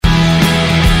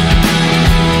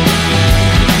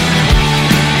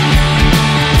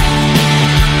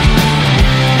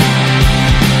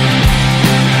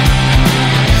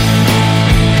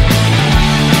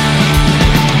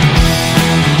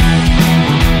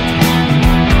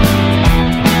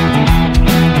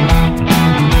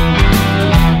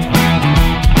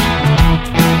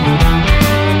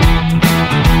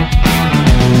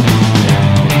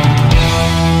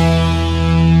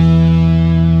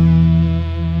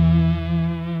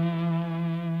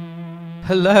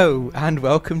Hello and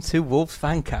welcome to Wolves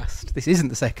Fancast. This isn't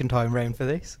the second time round for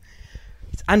this.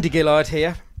 It's Andy Gillard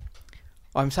here.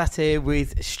 I'm sat here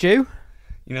with Stu.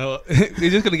 You know, you're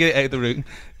just going to get it out of the room.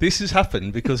 This has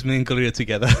happened because me and Gully are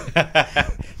together.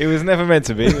 It was never meant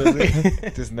to be, was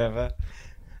it? Just never.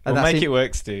 And We'll that's make it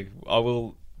work, Stu. I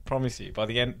will promise you, by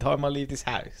the time I leave this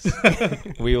house,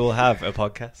 we will have a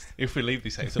podcast. If we leave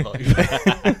this house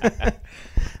alive.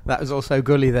 That was also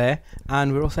Gully there.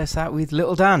 And we're also sat with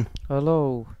Little Dan.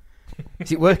 Hello.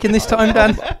 Is it working this time,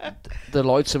 Dan? The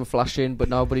lights are flashing, but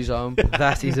nobody's home.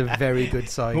 That is a very good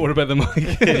sign. What about the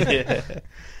mic? Yeah.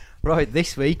 Right,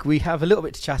 this week we have a little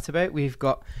bit to chat about. We've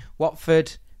got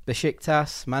Watford,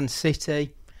 Besiktas, Man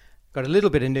City, got a little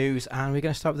bit of news, and we're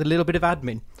going to start with a little bit of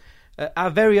admin. Our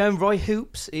very own Roy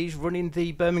Hoops is running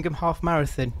the Birmingham Half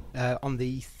Marathon on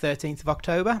the 13th of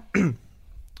October,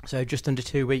 so just under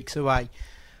 2 weeks away.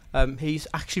 He's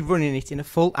actually running it in a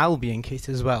full Albion kit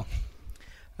as well.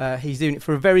 He's doing it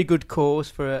for a very good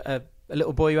cause, for a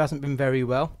little boy who hasn't been very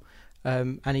well.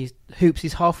 And Hoops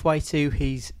is halfway to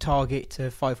his target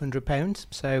of £500.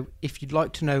 So if you'd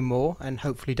like to know more and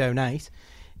hopefully donate,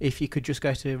 if you could just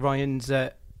go to Ryan's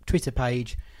Twitter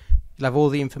page, you'll have all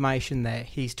the information there.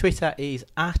 His Twitter is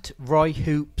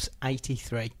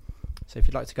 @RyHoops83. So if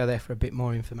you'd like to go there for a bit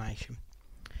more information.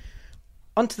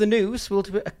 On to the news. We'll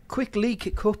do a quick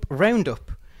League Cup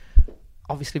roundup.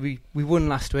 Obviously we won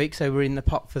last week, so we're in the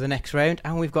pot for the next round,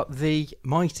 and we've got the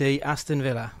mighty Aston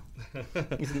Villa.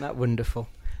 Isn't that wonderful?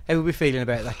 How are we feeling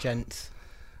about that, gents?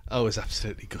 I was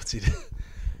absolutely gutted.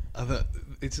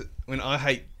 I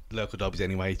hate local derbies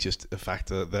anyway. It's just a fact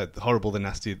that they're horrible, they're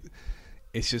nasty.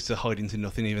 It's just a hide into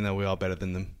nothing, even though we are better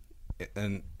than them.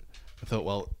 And I thought,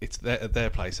 well, it's their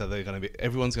place, so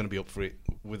everyone's going to be up for it.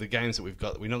 With the games that we've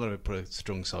got, we're not going to put a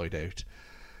strong side out.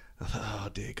 I thought, oh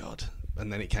dear God.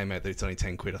 And then it came out that it's only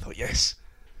 £10. I thought, yes.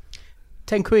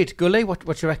 £10, Gully. What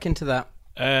do you reckon to that?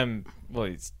 Well,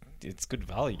 it's good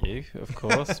value, of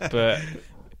course, but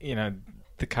you know,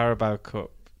 the Carabao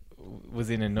Cup was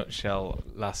in a nutshell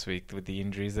last week with the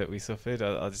injuries that we suffered.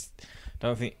 I just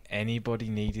don't think anybody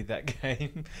needed that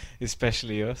game,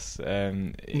 especially us.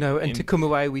 To come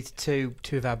away with two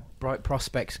of our bright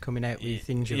prospects coming out with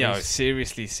injuries. Yeah,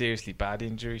 seriously bad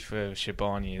injury for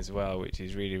Shabani as well, which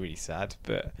is really, really sad.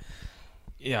 But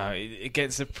yeah, it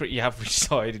gets a pretty average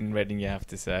side in Reading, you have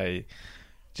to say.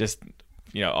 Just,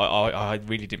 you know, I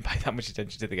really didn't pay that much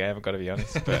attention to the game, I've got to be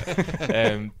honest. But,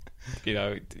 you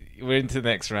know, we're into the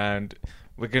next round.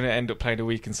 We're going to end up playing a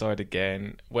weakened side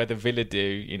again. Whether Villa do,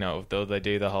 you know, though they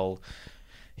do the whole,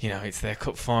 you know, it's their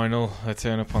cup final, they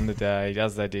turn up on the day,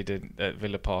 as they did at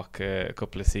Villa Park a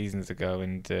couple of seasons ago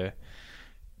and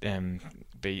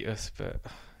beat us. But,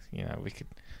 you know,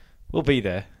 we'll be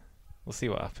there. We'll see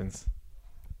what happens.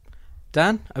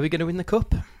 Dan, are we going to win the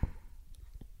cup?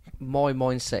 My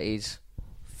mindset is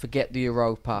forget the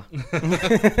Europa.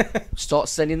 Start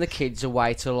sending the kids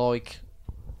away to like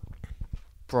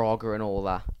Braga and all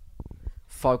that.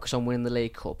 Focus on winning the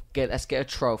League Cup. Let's get a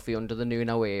trophy under the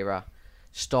Nuno era.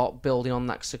 Start building on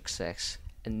that success,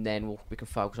 and then we can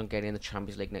focus on getting in the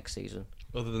Champions League next season.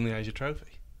 Other than the Asia Trophy.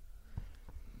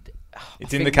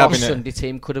 It's in the cabinet. My Sunday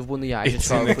team could have won the Asia It's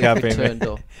in the Trophy if it cabinet. turned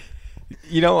up.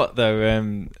 You know what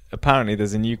though? Apparently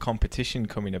there's a new competition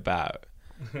coming about,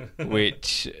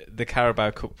 which the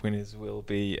Carabao Cup winners will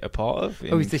be a part of.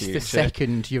 Is this the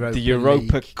second Europa? The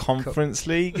Europa League Conference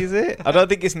League, is it? I don't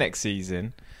think it's next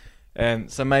season.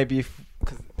 So maybe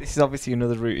because this is obviously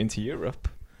another route into Europe,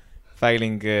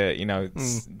 failing,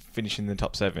 finishing the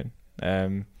top 7.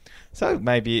 So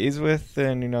maybe it is worth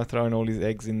throwing all his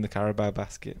eggs in the Carabao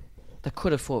basket. They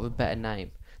could have thought of a better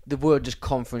name. The word just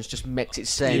conference just makes it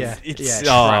sound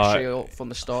trashy up from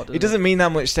the start. It doesn't mean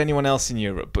that much to anyone else in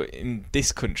Europe, but in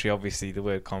this country, obviously, the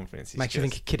word conference is makes you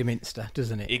think of Kidderminster,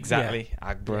 doesn't it? Exactly,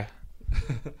 yeah. Agbra.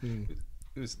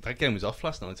 That game was off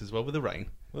last night as well with the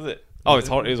rain. Was it? Oh, it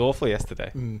was awful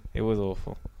yesterday. It was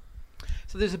awful.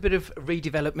 So there's a bit of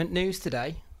redevelopment news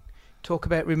today. Talk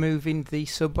about removing the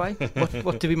subway.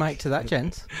 What do we make to that,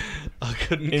 gents? I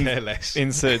couldn't care less.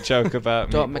 Insert joke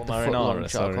about don't make the foot long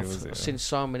joke. I've seen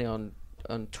so many on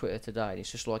Twitter today, and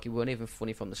it's just like it weren't even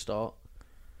funny from the start.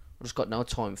 I've just got no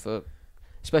time for,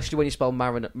 especially when you spell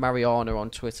Mariana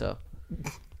on Twitter.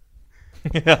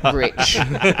 Rich,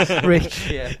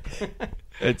 yeah.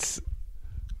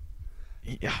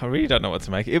 I really don't know what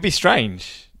to make. It'd be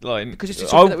strange, like because it's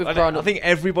just something that we've grown up. I think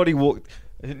everybody walked.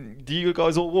 Do you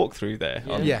guys all walk through there?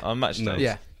 On match days? No.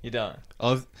 Yeah. You don't?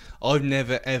 I've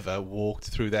never ever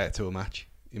walked through there to a match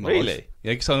in my Really? life.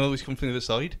 Yeah, because I always come from the other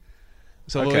side.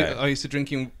 So Okay. I used to drink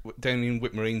down in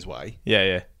Whitmarine's way.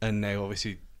 Yeah. And now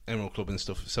obviously Emerald Club and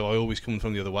stuff, so I always come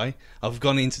from the other way. I've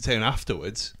gone into town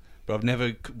afterwards, but I've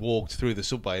never walked through the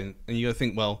subway. And you got to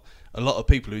think, well, a lot of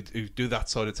people who do that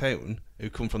side of town, who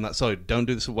come from that side, don't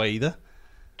do the subway either.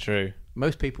 True.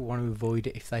 Most people want to avoid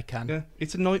it if they can. Yeah,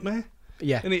 it's a nightmare.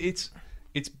 Yeah. And it's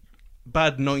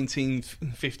bad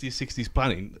 1950s, 60s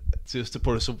planning just to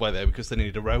put a subway there because they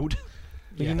needed a road.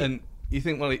 Yeah. And you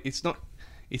think, well, it's not.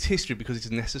 It's history because it's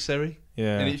necessary.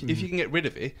 Yeah. And if you can get rid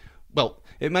of it, well,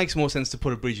 it makes more sense to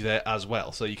put a bridge there as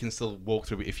well, so you can still walk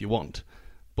through it if you want.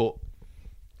 But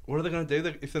what are they going to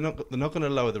do? If they're not going to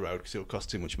lower the road because it'll cost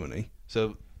too much money.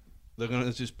 So they're going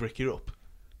to just brick it up.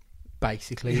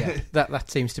 Basically, yeah. that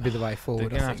seems to be the way They're forward.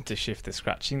 going to I have think. to shift the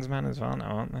scratchings, man, as well now,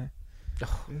 aren't they? Yeah,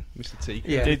 Mr. T.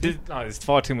 Yeah. There's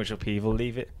far too much upheaval.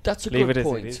 Leave it. That's a Leave good it as it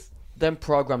point. is. Them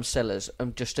program sellers are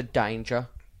just a danger.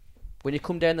 When you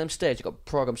come down them stairs, you've got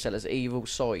program sellers either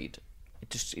side.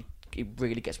 It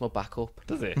really gets my back up.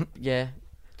 Does it? Yeah.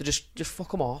 They just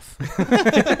fuck them off.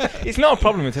 It's not a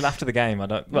problem until after the game. I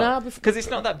don't. Nah, Well, because it's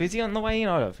not that busy on the way in.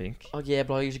 I don't think. Oh yeah,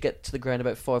 but I usually get to the ground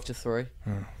about 2 to 3.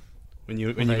 When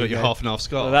you there got you your go. half and half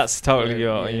scarf. Well, that's totally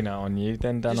Yeah. on you.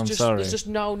 Then Dan, I'm sorry. There's just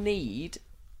no need.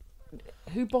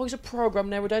 Who buys a program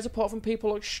nowadays apart from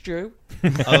people like Stu?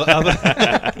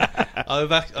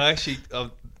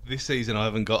 This season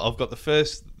I've got the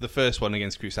first one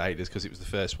against Crusaders because it was the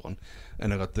first one,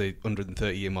 and I got the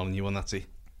 130-year Molyneux one. That's it.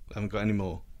 I haven't got any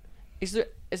more. Has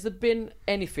there been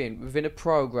anything within a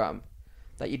program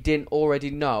that you didn't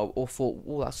already know or thought,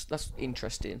 oh, that's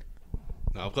interesting?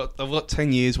 No, I've got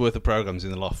 10 years worth of programs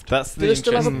in the loft. That's Do the they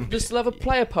still interesting. have a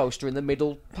player poster in the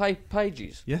middle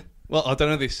pages? Yeah. Well, I don't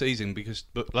know this season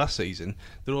but last season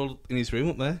they're all in his room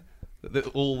up there. They're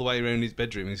all the way around his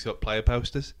bedroom. He's got player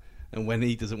posters, and when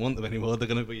he doesn't want them anymore, they're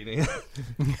going to be in here.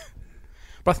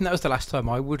 But I think that was the last time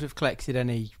I would have collected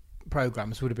any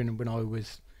programs. Would have been when I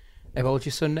was. How old's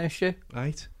your son now, Stu?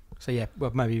 8. So yeah,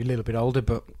 well maybe a little bit older,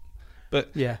 but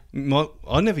yeah.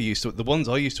 I never used to. The ones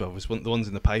I used to have was the ones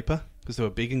in the paper because they were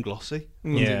big and glossy.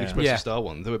 The Express Yeah. Star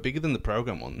ones. They were bigger than the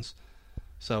program ones.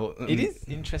 So It is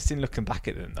interesting looking back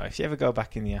at them though. If you ever go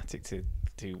back in the attic to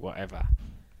do whatever,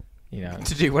 you know,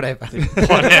 To do whatever.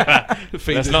 whatever.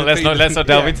 let's not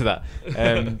delve Yeah. into that.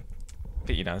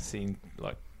 But you know, seeing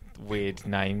like weird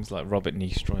names like Robert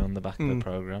Nistroy on the back of the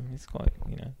program, it's quite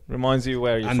reminds you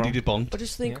where you're Andy from. DeBont. I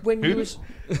just think Yeah. when Who? you was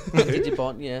Andy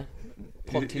DeBont, yeah,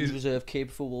 Ponting's Is- reserve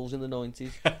keeper for Wolves in the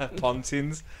 90s.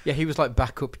 Pontins. Yeah, he was like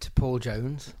backup to Paul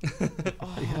Jones. Oh,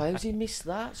 how did he miss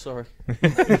that? Sorry.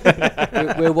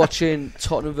 we're watching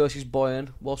Tottenham versus Bayern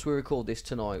whilst we record this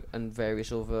tonight, and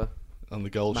various other On the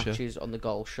goal show. matches on the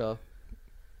goal show.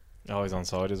 Oh, he's on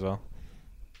side as well.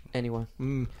 Anyway,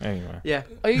 Anyway, Yeah.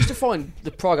 I used to find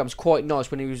the programs quite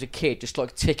nice when he was a kid, just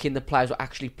like ticking the players that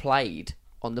actually played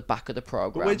on the back of the But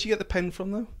program. where'd you get the pen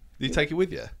from, though? Did you take it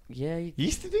with you? Yeah, you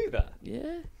used to do that. yeah.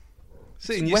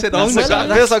 See, and you Well, said, that's oh, well, my That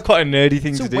God. feels like quite a nerdy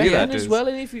thing It's to a do. weigh That in as does. well,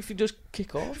 and if you just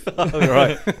kick off.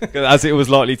 Right, as it was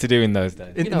likely to do in those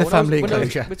days. In the when I was- family when I was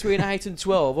enclosure. between 8 and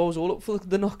 12, I was all up for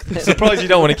the knock. Then. Surprised you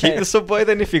don't want to keep the subway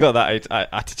then if you got that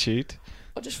attitude.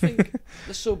 I just think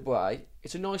the subway,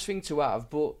 it's a nice thing to have,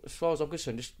 but as far as I'm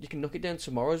concerned, just you can knock it down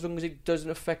tomorrow as long as it doesn't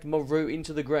affect my route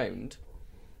into the ground.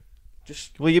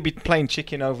 Just Well, you'd be playing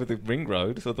chicken over the ring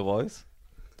road otherwise.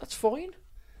 that's fine.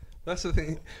 That's the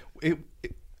thing.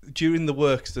 During the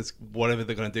works, that's whatever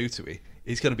they're going to do to it,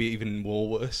 it's going to be even more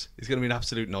worse. It's going to be an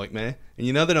absolute nightmare. And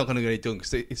you know they're not going to get it done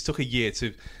because it's took a year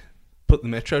to put the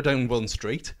metro down one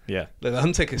street. Yeah, Let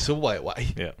them take a subway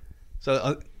away. yeah.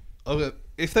 So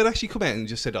if they'd actually come out and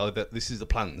just said, oh, that this is the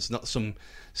plans, not some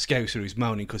scouser who's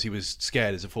moaning because he was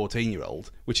scared as a 14-year-old,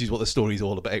 which is what the story's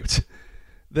all about,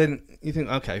 then you think,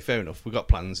 okay, fair enough, we've got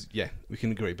plans, yeah, we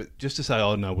can agree. But just to say,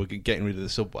 oh, no, we're getting rid of the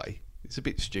subway, it's a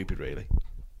bit stupid, really.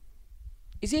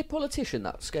 Is he a politician,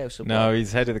 that scale subway? No,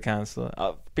 he's head of the council.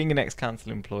 Being an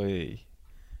ex-council employee,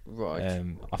 Right.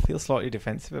 I feel slightly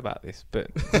defensive about this,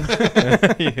 but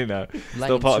you know, Lay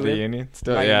still part of into the him. union.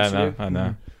 Still, Lay yeah, into him.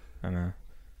 I know.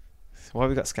 So why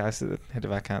have we got Scouse at the head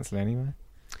of our council anyway?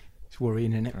 It's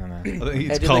worrying, isn't it? I know. I think it's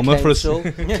Head of calmer the for us.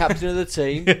 council, captain of the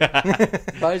team.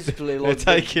 Basically, They're like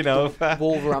taking over.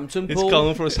 Wolverhampton. It's Paul.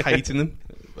 calmer for us hating them.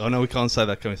 Oh, no, we can't say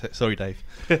that, can we? Sorry, Dave.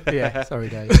 Yeah, sorry,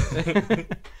 Dave.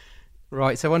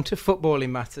 Right, so on to footballing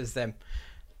matters then.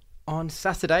 On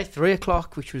Saturday, 3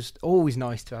 o'clock, which was always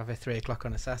nice to have a 3 o'clock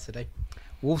on a Saturday,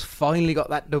 Wolves finally got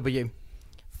that W.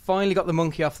 Finally got the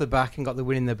monkey off the back and got the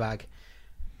win in the bag.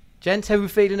 Gents, how are we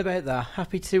feeling about that?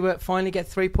 Happy to finally get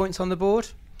 3 points on the board?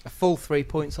 A full 3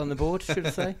 points on the board, should I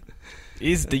say?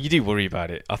 You do worry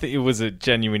about it. I think it was a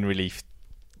genuine relief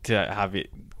to have it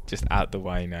just out the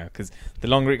way now, because the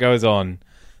longer it goes on,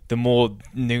 the more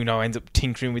Nuno ends up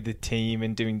tinkering with the team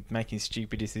and making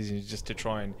stupid decisions just to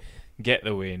try and get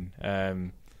the win.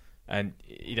 And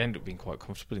it ended up being quite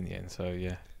comfortable in the end. So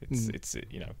yeah, it's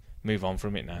move on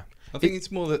from it now. I think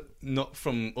it's more that not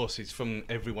from us, it's from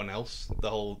everyone else. The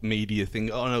whole media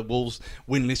thing. Oh no, Wolves,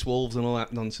 winless Wolves, and all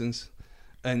that nonsense.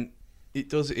 And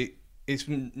it's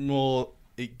more.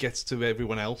 It gets to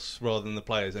everyone else rather than the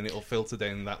players, and it'll filter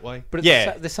down that way. But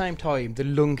at the same time, the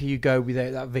longer you go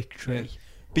without that victory,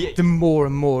 the more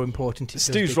and more important it does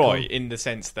Stu's become. right in the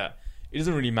sense that it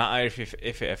doesn't really matter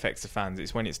if it affects the fans.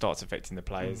 It's when it starts affecting the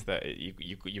players that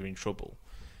you're in trouble.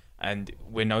 And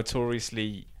we're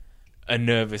notoriously a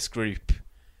nervous group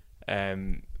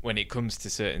when it comes to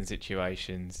certain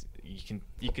situations.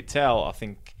 You could tell, I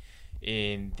think,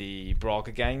 in the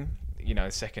Braga game,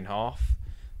 second half,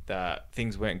 that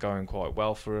things weren't going quite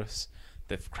well for us.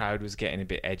 The crowd was getting a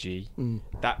bit edgy.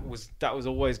 That was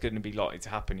always going to be likely to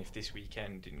happen if this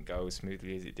weekend didn't go as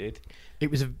smoothly as it did. It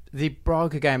was the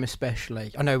Braga game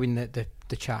especially. I know in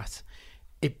the chat,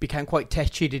 it became quite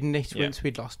tetchy, didn't it, once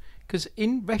we'd lost? Because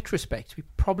in retrospect, we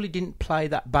probably didn't play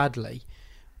that badly,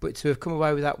 but to have come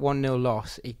away with that 1-0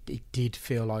 loss, it did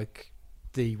feel like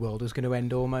the world was going to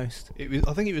end almost.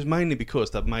 I think it was mainly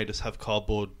because that made us have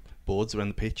cardboard boards around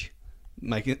the pitch,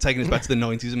 taking us back to the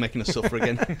 90s and making us suffer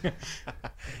again.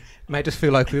 Made us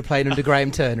feel like we were playing under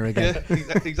Graham Turner again.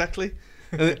 Yeah, exactly.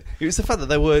 And it was the fact that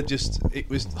it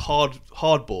was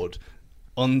hardboard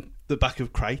on the back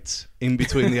of crates in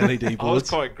between the LED boards. I was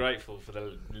quite grateful for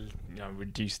the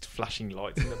reduced flashing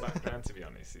lights in the background, to be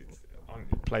honest. It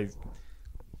plays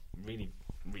really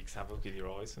wreaks havoc with your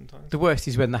eyes sometimes. The worst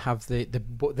is when they have the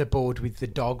board with the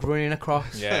dog running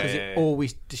across, because it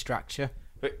always distracts you.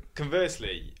 But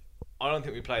conversely, I don't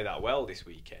think we played that well this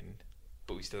weekend,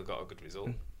 but we still got a good result.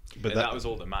 But that was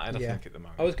all that mattered, I think, at the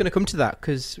moment. I was going to come to that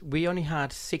because we only had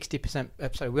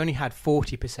 60%. We only had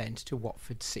 40% to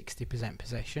Watford's 60%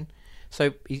 possession.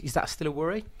 So is that still a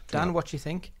worry, Dan? What do you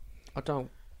think? I don't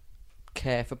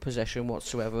care for possession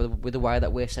whatsoever. With the way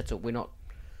that we're set up, we're not.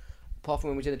 Apart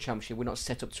from when we did the Championship, we're not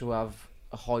set up to have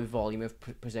a high volume of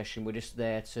possession. We're just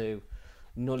there to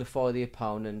nullify the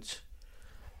opponent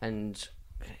and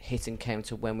hit and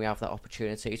counter when we have that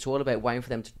opportunity. It's all about waiting for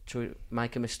them to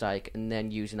make a mistake and then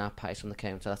using our pace on the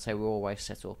counter. That's how we're always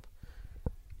set up.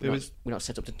 We're not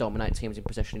set up to dominate teams in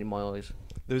possession, in my eyes.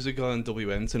 There was a guy on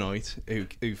WM tonight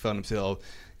who found himself,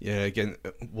 again,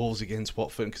 Wolves against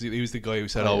Watford, because he was the guy who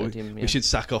said, we should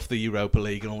sack off the Europa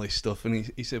League and all this stuff.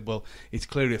 And he said, well, it's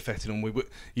clearly affected them.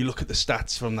 You look at the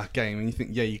stats from that game and you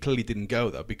think, you clearly didn't go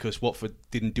there because Watford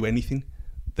didn't do anything.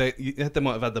 They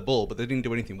might have had the ball, but they didn't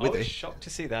do anything with it. I was shocked to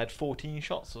see they had 14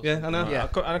 shots. Or I know. Yeah.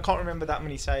 I can't remember that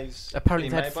many saves. Apparently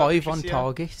they had 5 on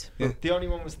target. Yeah. The only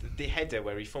one was the header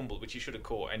where he fumbled, which he should have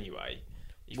caught anyway.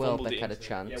 Welbeck had a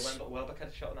chance. Yeah, Welbeck had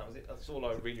a shot, and that was it. That's all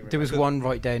I really remember. There was one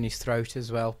right down his throat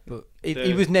as well, but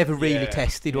he was never really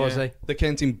tested, was he? They're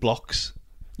counting blocks.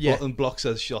 Yeah. And blocks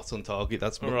as shots on target.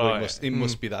 That's right. It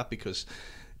must be that, because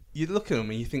you look at them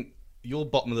and you think you're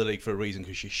bottom of the league for a reason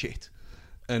because you're shit.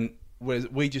 And whereas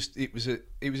it was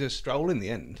a stroll in the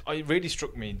end. It really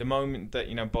struck me the moment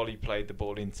that Bolly played the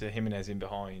ball into Jimenez in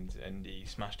behind and he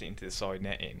smashed it into the side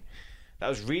netting. That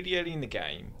was really early in the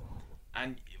game,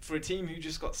 and for a team who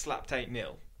just got slapped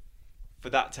 8-0,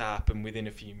 for that to happen within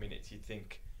a few minutes, you'd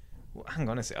think, well, hang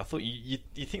on a sec. I thought you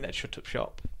think they'd shut up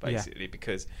shop basically,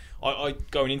 because I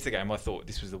going into the game I thought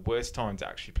this was the worst time to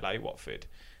actually play Watford,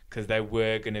 because they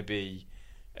were going to be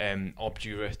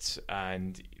obdurate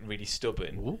and really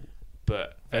stubborn. Ooh.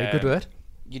 But very good word.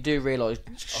 You do realise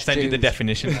I'll send you the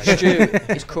definition. Stu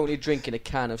is currently drinking a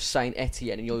can of Saint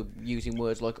Etienne, and you're using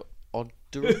words like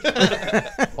obdurate.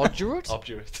 Obdurate.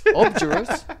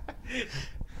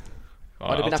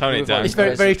 I'll tone it down. It's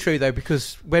very, very true though,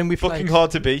 because when we fucking played,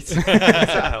 hard to beat.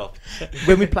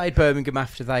 when we played Birmingham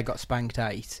after they got spanked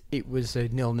 8, it was a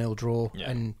 0-0 draw,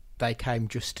 and they came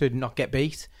just to not get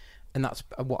beat, and that's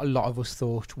what a lot of us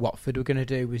thought Watford were going to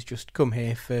do, was just come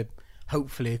here for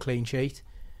hopefully a clean sheet.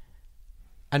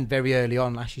 And very early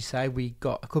on, as you say, we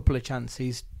got a couple of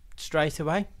chances straight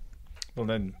away. Well,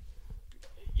 then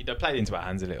they played into our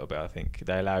hands a little bit. I think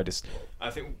they allowed us. I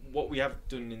think what we have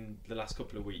done in the last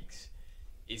couple of weeks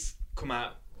is come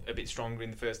out a bit stronger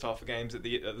in the first half of games. At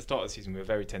the start of the season, we were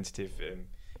very tentative.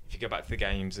 If you go back to the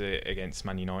games against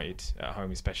Man United at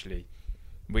home, especially,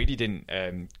 really didn't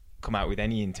come out with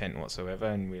any intent whatsoever,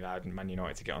 and we allowed Man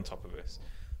United to get on top of us.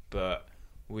 But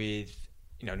with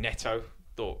Neto,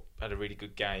 thought had a really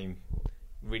good game,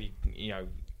 really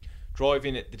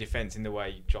driving at the defence in the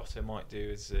way Jota might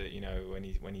do, as when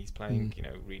he's playing,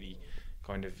 really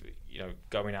kind of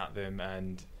going at them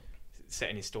and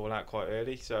setting his stall out quite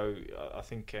early. So I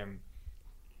think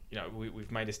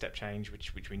we've made a step change,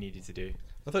 which we needed to do.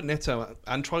 I thought Neto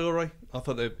and Traore, I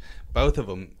thought that both of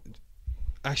them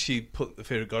actually put the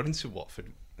fear of God into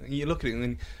Watford. And you look at it, and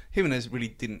then Jimenez really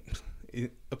didn't,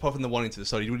 apart from the one into the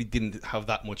side, he really didn't have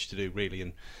that much to do really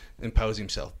and impose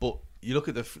himself. But you look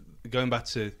at going back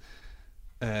to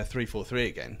 3-4-3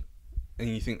 again, and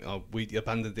you think, oh, we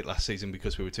abandoned it last season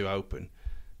because we were too open.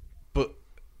 But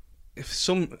if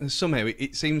somehow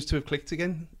it seems to have clicked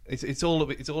again. It's all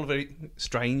very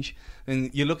strange.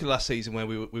 And you look at last season where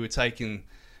we were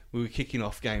kicking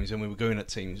off games and we were going at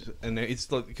teams, and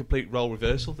it's like a complete role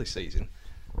reversal this season.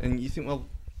 And you think, well,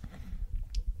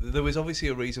 there was obviously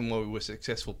a reason why we were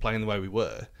successful playing the way we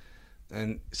were,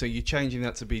 and so you're changing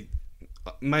that to be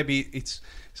maybe it's.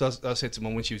 So I said to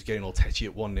Mum when she was getting all tetchy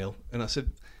at 1-0, and I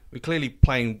said we're clearly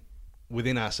playing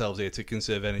within ourselves here to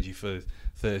conserve energy for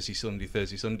Thursday,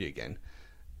 Sunday again.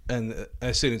 And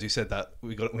as soon as we said that,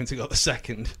 we went and got the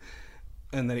second,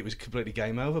 and then it was completely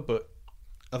game over. But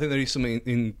I think there is something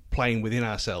in playing within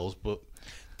ourselves. But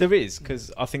there is,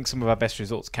 because I think some of our best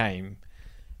results came.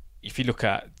 If you look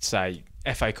at, say,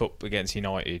 FA Cup against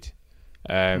United,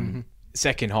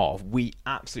 second half, we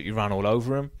absolutely ran all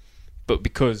over them. But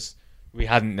because we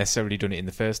hadn't necessarily done it in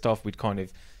the first half, we'd kind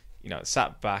of,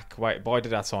 sat back,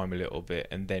 bided our time a little bit,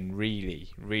 and then really,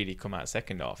 really come out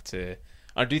second half to.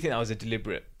 I do think that was a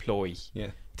deliberate ploy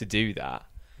to do that.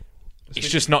 It's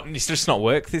just not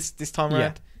work this time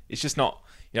around. It's just not.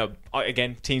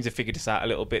 Again, teams have figured us out a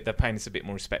little bit. They're paying us a bit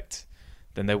more respect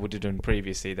than they would have done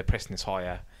previously. They're pressing us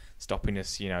higher, stopping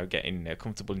us, getting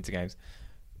comfortable into games.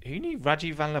 Who knew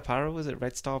Rajiv Van La Parra was at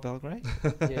Red Star Belgrade?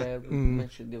 Yeah, we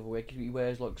mentioned the other week. He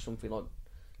wears like something like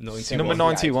 91. Number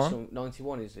 91.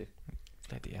 91 is he?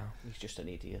 Bloody hell. He's just an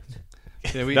idiot.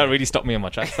 Yeah, that really stopped me on my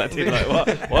tracks. That did.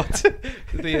 What?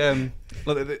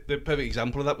 The perfect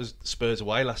example of that was Spurs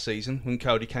away last season when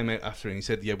Cody came out after and he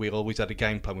said, "Yeah, we always had a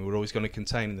game plan. We were always going to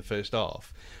contain in the first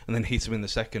half and then hit them in the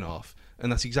second half."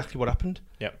 And that's exactly what happened.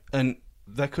 Yep. And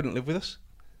they couldn't live with us.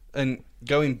 And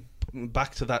going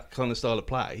back to that kind of style of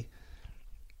play,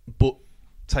 but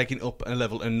taking it up a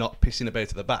level and not pissing about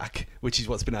at the back, which is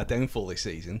what's been our downfall this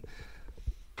season.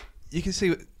 You can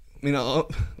see. I know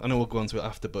we'll go on to it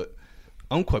after, but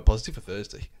I'm quite positive for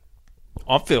Thursday.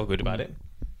 I feel good about it.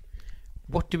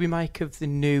 What do we make of the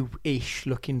new-ish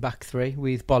looking back three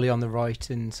with Bolly on the right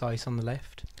and Saiss on the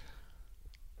left?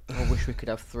 I wish we could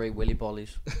have 3 Willy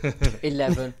Bollies.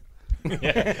 11.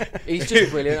 He's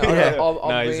just brilliant.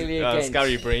 I'm really against.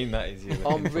 Gary Breen, that is you.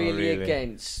 I'm really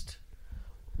against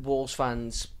Wolves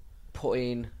fans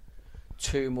putting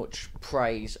too much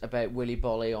praise about Willy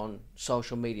Bolly on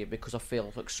social media because I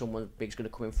feel like someone big's going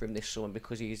to come in for him this summer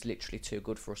because he is literally too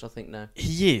good for us, I think, now.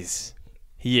 He is.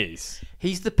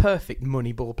 He's the perfect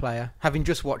Moneyball player, having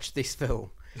just watched this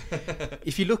film.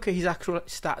 If you look at his actual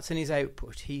stats and his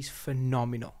output, he's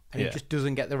phenomenal, and he just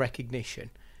doesn't get the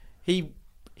recognition. He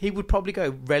would probably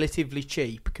go relatively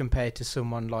cheap compared to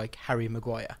someone like Harry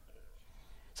Maguire.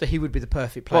 So he would be the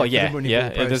perfect player for the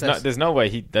Moneyball process. There's no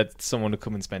way that someone would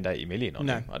come and spend 80 million on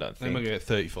him. I don't think. They might get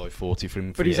 35, 40 from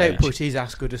him. But his output is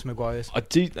as good as Maguire's.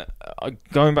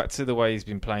 Going back to the way he's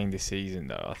been playing this season,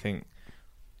 though, I think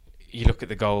you look at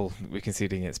the goal we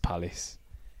conceded against Palace.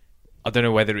 I don't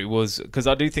know whether it was because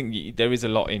I do think there is a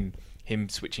lot in him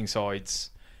switching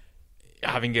sides,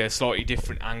 having a slightly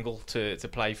different angle to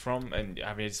play from, and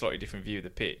having a slightly different view of the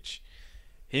pitch.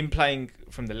 Him playing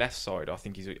from the left side, I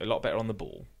think he's a lot better on the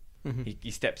ball. Mm-hmm.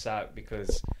 He steps out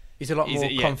because he's a lot more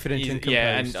confident and composed.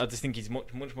 Yeah, and I just think he's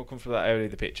much more comfortable at that area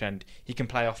of the pitch, and he can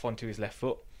play off onto his left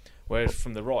foot. Whereas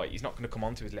from the right, he's not going to come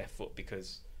onto his left foot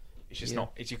because it's just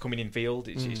not. It's you coming in field.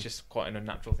 It's just quite an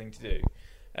unnatural thing to do.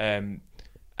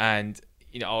 And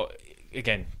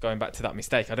again, going back to that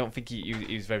mistake, I don't think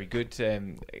he was very good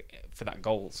for that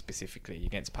goal specifically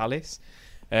against Palace.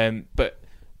 But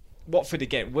Watford,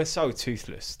 again, we're so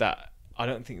toothless that I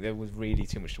don't think there was really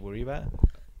too much to worry about.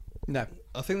 No.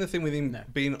 I think the thing with him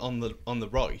being on the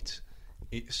right,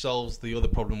 it solves the other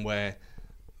problem where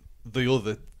you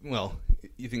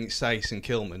think it's Saiss and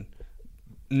Kilman,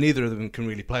 neither of them can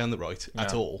really play on the right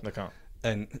at all. They can't.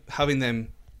 And having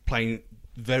them playing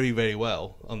very, very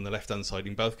well on the left-hand side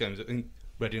in both games, in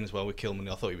Reading as well with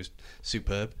Kilman, I thought he was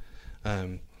superb.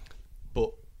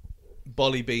 But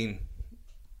Bolly being,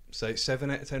 say,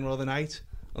 7 out of 10 rather than 8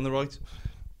 on the right,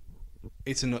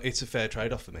 it's a fair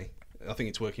trade-off for me. I think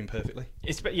it's working perfectly.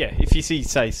 If you see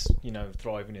Saiss,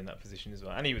 thriving in that position as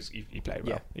well, and he played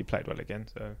well. Yeah. He played well again.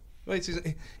 So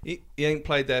he ain't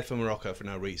played there for Morocco for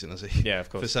no reason, has he? Yeah, of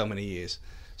course. For so many years.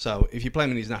 So if you play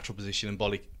him in his natural position, and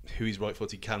Bolly, who is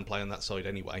right-footed, can play on that side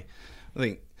anyway, I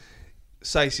think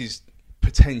Sace is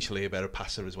potentially a better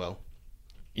passer as well.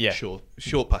 Yeah.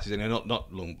 Short passes,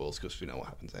 not long balls, because we know what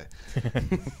happens there.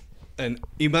 And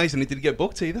he amazingly didn't get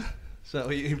booked either. So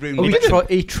he ruined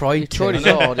he tried his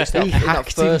hardest. He in that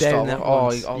hacked him first down half. that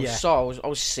I once.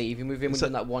 was seething with him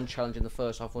in that one challenge in the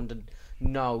first half under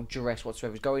no duress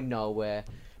whatsoever. He was going nowhere.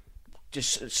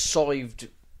 Just sived.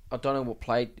 I don't know what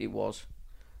play it was.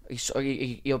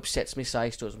 He upsets me.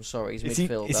 Sace does. I'm sorry. He's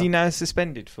midfielder. Is he now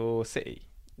suspended for City?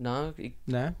 No,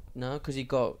 because he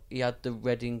had the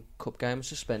Reading Cup game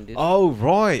suspended. Oh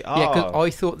right. Oh. Yeah, because I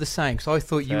thought the same. Because I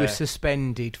thought you were Fair.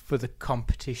 suspended for the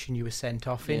competition you were sent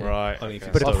off in. Right. Only Okay.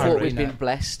 for But I thought apparently we'd no. been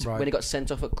blessed Right. when he got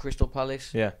sent off at Crystal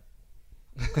Palace. Yeah.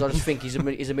 Because I just think he's a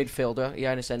midfielder. He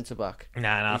ain't a centre back.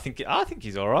 I think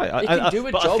he's all right. He can do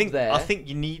a but job I think, there. I think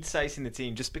you need Sace in the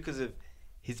team just because of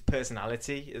his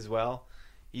personality as well.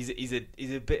 He's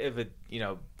a bit of a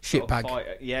Shitbag.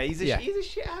 fighter. Yeah, he's a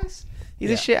shit house. He's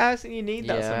Yeah. a shit house, and you need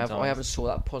that sometimes. I haven't saw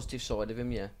that positive side of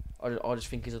him yet. I just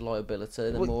think he's a liability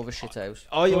and more of a shit house.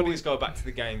 I always go back to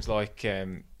the games like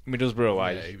Middlesbrough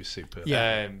away. Yeah, he was superb.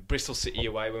 Yeah. Bristol City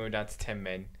away when we were down to 10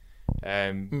 men,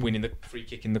 winning the free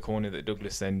kick in the corner that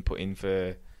Douglas then put in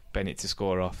for Bennett to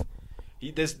score off.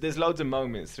 There's loads of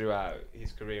moments throughout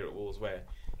his career at Wolves where,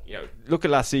 look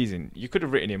at last season. You could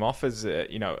have written him off as a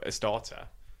starter,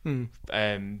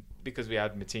 because we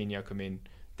had Moutinho come in,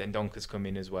 then Donker's come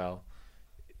in as well.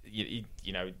 He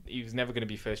was never going to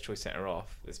be first choice centre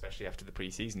off, especially after the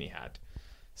pre-season he had.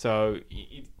 So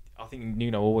I think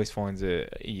Nuno always finds a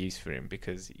use for him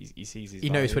because he sees his. He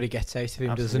knows value. what he gets out of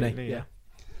him, Absolutely, doesn't he? yeah.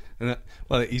 And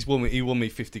he won me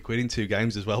 50 quid in 2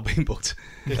 games as well, being booked,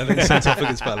 and then sent off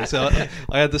against Palace. So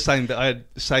I had the same. I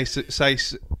had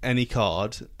Sace any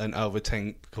card and over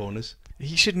 10 corners.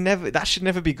 He should never. That should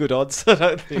never be good odds. I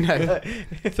don't think. No.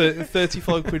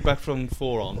 35 quid back from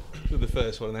 4 on for the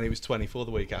first one, and then he was 24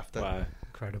 the week after. Wow.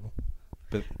 Incredible.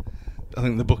 But I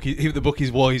think the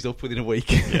bookies wised up within a week.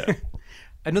 Yeah.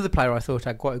 Another player I thought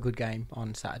had quite a good game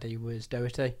on Saturday was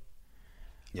Doherty.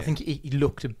 Yeah. I think he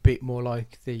looked a bit more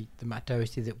like the Matt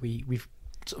Doherty that we've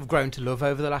sort of grown to love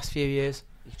over the last few years.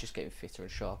 He's just getting fitter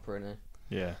and sharper, isn't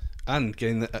he? Yeah. And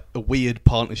getting a weird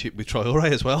partnership with Traore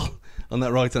as well on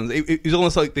that right hand. It was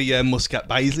almost like the Muscat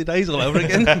Baisley days all over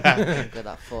again. Didn't go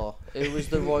that far. It was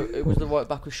the right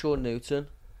back with Sean Newton.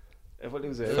 Well, it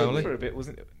was Fowley? Irwin for a bit,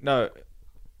 wasn't it? No,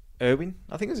 Irwin.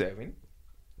 I think it was Irwin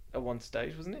at one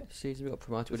stage, wasn't it? Season we got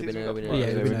promoted would The have been season we got Irwin.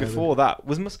 promoted. Yeah, it would have been Before that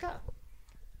was Muscat.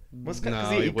 Muscat,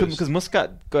 No, it was- because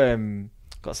Muscat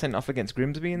got sent off against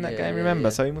Grimsby in that game. Remember,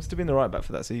 so he must have been the right back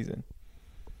for that season.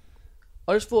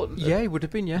 I just thought. Yeah, he would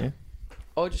have been. Yeah.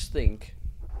 I just think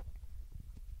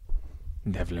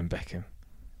Neville and Beckham.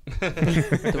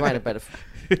 there ain't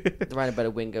a better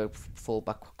winger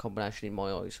fullback combination in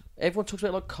my eyes. Everyone talks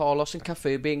about like Carlos and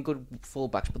Cafu being good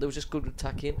fullbacks, but they was just good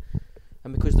attacking,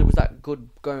 and because there was that good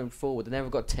going forward, they never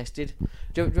got tested.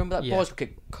 Do you remember that bicycle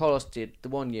kick Carlos did the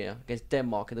one year against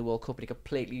Denmark in the World Cup, and he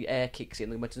completely air kicks it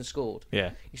and they went and scored?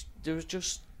 Yeah.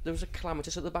 There was a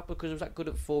calamitous at the back because it was that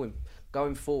good for him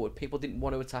going forward. People didn't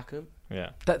want to attack him.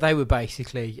 Yeah. That they were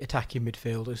basically attacking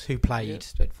midfielders who played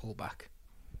at fullback,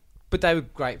 but they were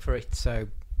great for it. So,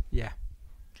 yeah.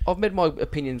 I've made my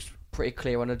opinions pretty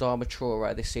clear on Adama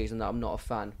Traore this season that I'm not a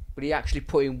fan, but he actually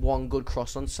put in one good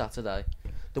cross on Saturday,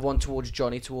 the one towards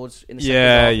Johnny in the second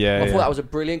half. I thought that was a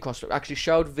brilliant cross. It actually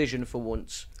showed vision for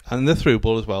once. And the through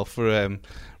ball as well for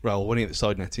Raul winning at the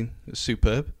side netting. It was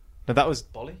superb. No, that was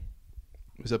Bolly.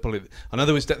 Was that probably? I know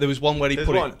there was one where he There's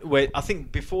put one it. where I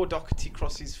think before Doherty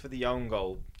crosses for the own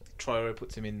goal, Traore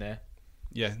puts him in there.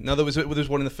 Yeah, no, there was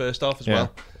one in the first half as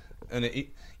well. And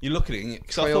you look at it.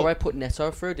 Traore put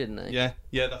Neto through, didn't he? Yeah,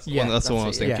 that's the Yeah, one. That's the one I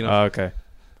was that's it, thinking Oh, of. okay.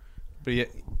 But yeah,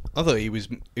 I thought he was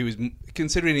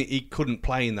considering he couldn't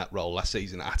play in that role last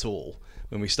season at all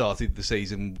when we started the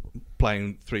season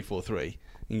playing 3-4-3,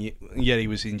 and yet he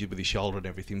was injured with his shoulder and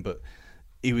everything. But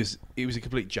he was a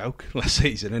complete joke last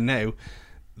season, and now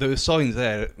there were signs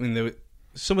there. I mean, there were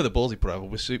some of the balls he put over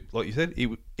was like you said.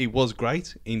 He was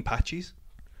great in patches,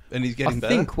 and he's getting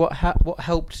better. I think what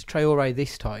helped Traore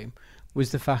this time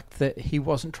was the fact that he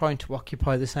wasn't trying to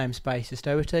occupy the same space as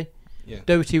Doherty. Yeah.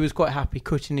 Doherty was quite happy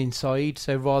cutting inside,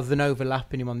 so rather than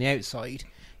overlapping him on the outside,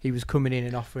 he was coming in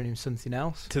and offering him something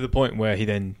else. To the point where he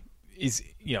then is,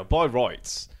 by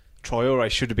rights, Traore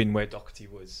should have been where Doherty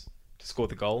was to score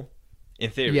the goal, in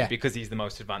theory, because he's the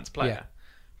most advanced player. Yeah.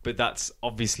 But that's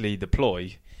obviously the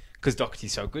ploy, because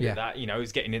Doherty's so good at that. He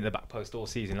was getting in the back post all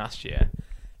season last year.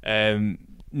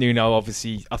 Nuno,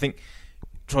 obviously, I think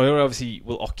Traore obviously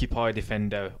will occupy a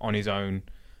defender on his own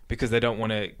because they don't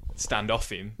want to stand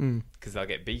off him because they'll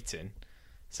get beaten.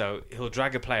 So he'll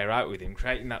drag a player out with him,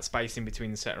 creating that space in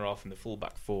between the centre half and the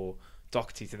full-back for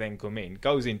Doherty to then come in.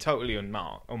 Goes in totally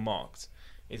unmarked.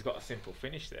 He's got a simple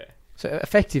finish there. So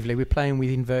effectively, we're playing with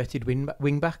inverted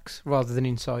wing backs rather than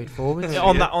inside forwards. Yeah,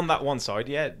 on that one side,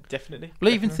 yeah, definitely.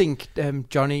 Well, I even think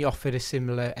Johnny offered a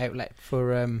similar outlet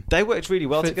for. They worked really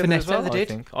well for together Neto, as well. they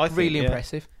did. I think, Really yeah.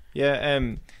 impressive. Yeah,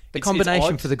 The it's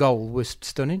combination odd. for the goal was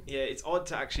stunning. Yeah, it's odd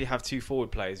to actually have two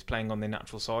forward players playing on their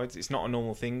natural sides. It's not a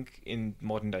normal thing in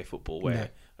modern day football where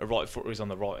a right footer is on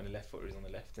the right and a left footer is on the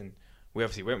left. And we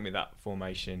obviously went with that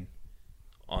formation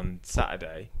on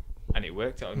Saturday, and it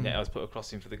worked. Neto's put a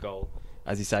cross in for the goal.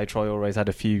 As you say, Traore's had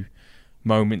a few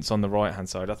moments on the right hand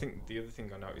side. I think the other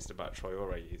thing I noticed about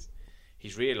Traore is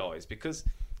he's realised, because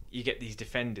you get these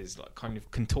defenders like kind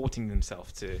of contorting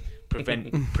themselves to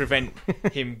prevent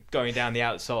him going down the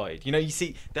outside. You know, you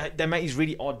see they make these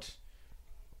really odd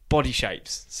body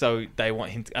shapes, so they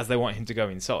want him to go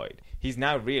inside. He's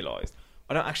now realised,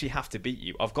 I don't actually have to beat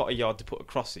you. I've got a yard to put a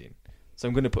cross in, so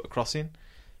I'm going to put a cross in.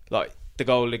 Like the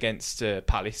goal against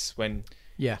Palace when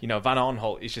you know Van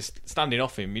Aanholt is just standing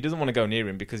off him. He doesn't want to go near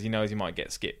him because he knows he might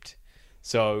get skipped.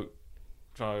 So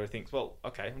Traore thinks, well,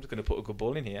 okay, I'm just going to put a good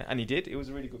ball in here, and he did. It was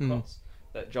a really good cross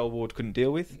that Joel Ward couldn't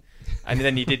deal with, and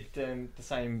then he did the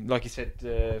same, like you said,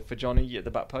 for Johnny at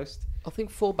the back post. I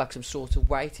think fullbacks are sort of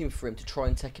waiting for him to try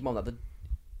and take him on. That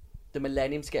the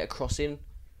millennium to get a cross in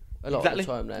a lot of the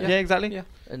time now. Yeah, exactly. Yeah.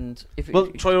 And if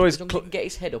Traore's he can get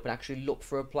his head up and actually look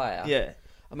for a player. Yeah.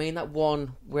 I mean, that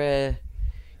one where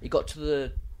he got to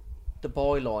the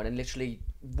byline and literally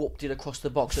whooped it across the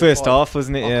box. First half,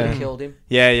 wasn't it? I could Yeah. have killed him.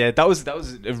 Yeah. That was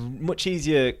a much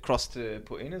easier cross to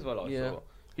put in as well. I thought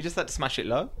he just had to smash it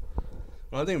low.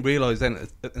 Well, I didn't realise then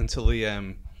until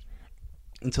the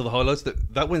highlights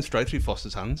that went straight through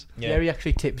Foster's hands. Yeah, he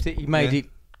actually tipped it. He made it,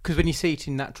 because when you see it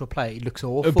in natural play, it looks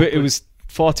awful. But it was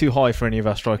far too high for any of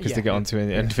our strikers to get onto in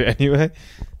the end of it anyway.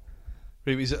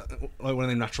 It was like one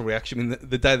of the natural reactions. I mean,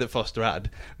 the day that Foster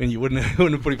had, I mean, you wouldn't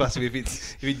have put it past him if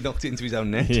he'd knocked it into his own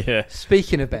net. Yeah.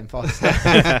 Speaking of Ben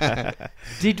Foster,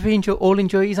 did we all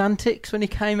enjoy his antics when he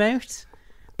came out,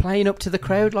 playing up to the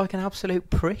crowd like an absolute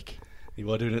prick? He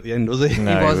was doing it at the end, was he?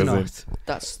 No, he was he not. wasn't.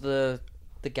 That's the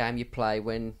game you play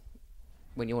when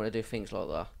you want to do things like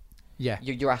that. Yeah.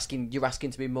 You're asking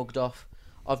to be mugged off.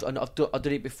 I've done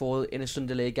it before in a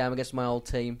Sunday League game against my old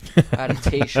team. I had a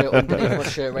T-shirt underneath my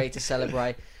shirt ready to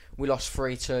celebrate. We lost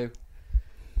 3-2,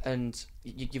 and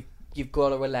you've got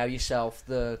to allow yourself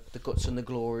the guts and the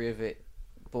glory of it.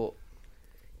 But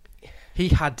He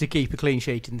had to keep a clean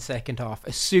sheet in the second half.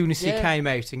 As soon as he came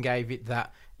out and gave it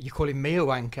that, you call him me a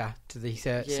wanker to the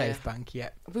South Bank,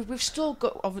 we've still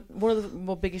got one of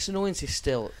my biggest annoyances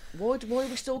still. Why are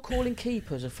we still calling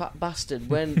keepers a fat bastard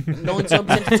when 99% of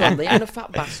the time they ain't a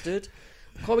fat bastard?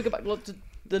 Can't we go back to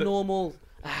the normal?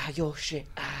 You're shit.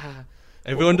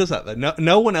 Everyone does that though.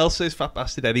 No one else says fat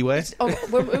bastard anyway. Who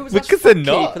was Because the they're last fat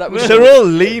not. keeper that was They're all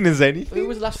lean as anything. Who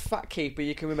was the last fat keeper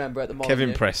you can remember at the moment?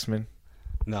 Kevin Pressman.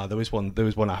 No, there was one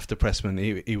after Pressman.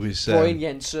 He was Brian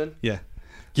Jensen. Yeah.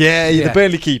 Yeah, the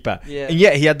Burnley keeper. Yeah. And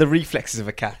yet he had the reflexes of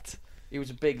a cat. He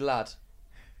was a big lad.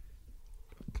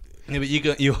 Yeah, but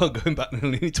you are going back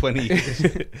nearly 20 years.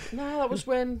 No, that was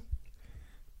when.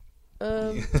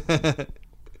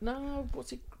 No,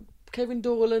 what's it? Kevin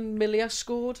Doyle and Milias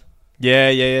scored.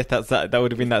 Yeah. That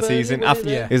would have been that Burnley, season. wasn't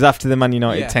it? It was after the Man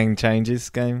United Yeah. 10 changes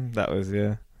game. That was,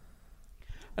 yeah.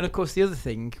 And of course, the other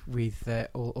thing with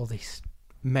all this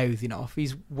mouthing off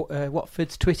is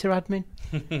Watford's Twitter admin.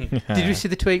 Did you see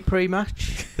the tweet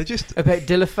pre-match They're just about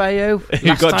Dilafeo? Who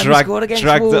last got time he dragged scored against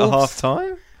at Wolves? half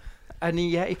time? And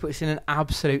he puts in an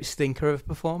absolute stinker of a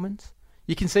performance.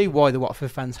 You can see why the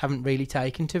Watford fans haven't really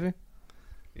taken to him.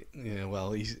 yeah.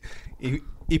 Well,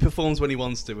 he performs when he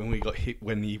wants to, and we got hit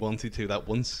when he wanted to. That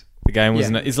once. The game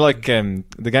wasn't. Yeah. It's like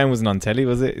the game wasn't on telly,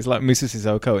 was it? It's like Musa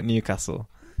Sissoko at Newcastle.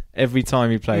 Every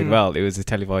time he played well, it was a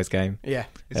televised game. Yeah.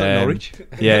 Is that Norwich?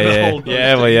 Yeah, The yeah, whole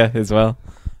yeah. Norwich Well, team. yeah, as well.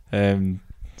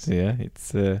 So yeah,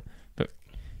 it's. But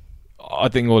I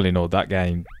think all in all, that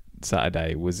game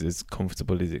Saturday was as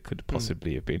comfortable as it could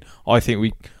possibly have been. I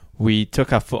think we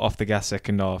took our foot off the gas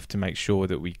second half to make sure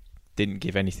that we didn't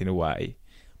give anything away,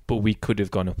 but we could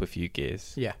have gone up a few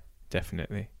gears. Yeah.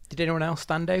 Definitely. Did anyone else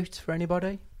stand out for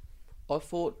anybody? I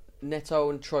thought Neto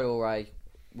and Traore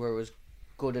were as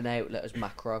good an outlet as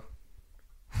Macro.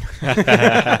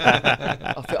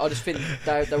 I just think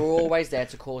they were always there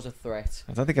to cause a threat.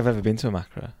 I don't think I've ever been to a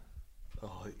macro.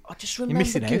 Oh, I just You're remember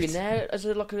missing going out. there as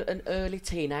an early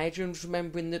teenager and just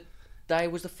remembering that they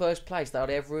was the first place that I'd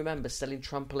ever remember selling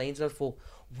trampolines. And I thought,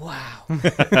 wow.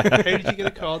 how did you get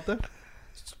a card though?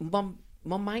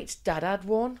 My mate's dad had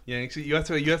one. Yeah, so you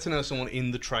have to know someone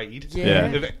in the trade.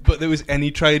 Yeah. But there was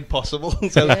any trade possible.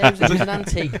 So Yeah, he was an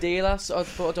antique dealer,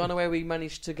 but I don't know where we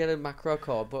managed to get a macro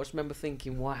card, but I just remember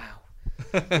thinking, wow,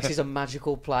 this is a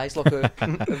magical place, like a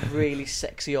really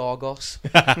sexy Argos.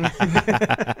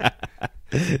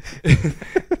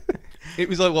 it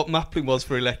was like what mapping was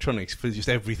for electronics for just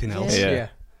everything else. Yeah.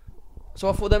 So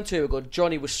I thought them two were good.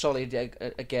 Johnny was solid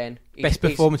again. Best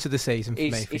performance of the season for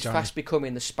me. He's fast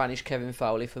becoming the Spanish Kevin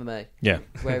Foley for me, Yeah.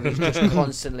 where he's just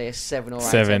constantly a 7 or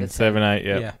 8. 7, 8,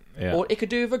 Yeah. yeah. Or he could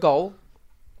do with a goal.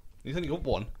 He's only got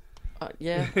one.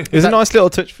 Yeah. It was a nice little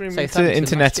touch for him Southampton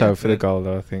into last Neto year. for the goal,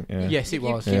 though, I think. Yeah. Yes, it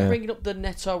was. You keep Yeah. bringing up the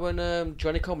Neto and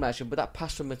Johnny combination, but that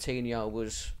pass from Martinho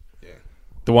was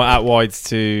The one out wides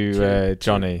to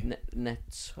Johnny.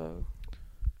 Neto.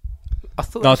 I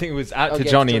thought. No, I think it was out Oh, to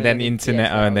yeah, Johnny to and then Johnny, into yeah,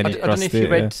 Neto and then I he don't know crossed if you it.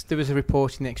 read. There was a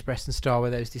report in the Express and Star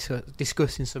where they was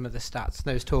discussing some of the stats. And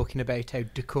they was talking about how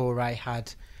Decore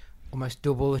had almost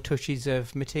double the touches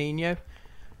of Martinho.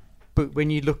 But when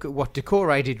you look at what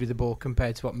Decore did with the ball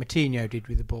compared to what Martinho did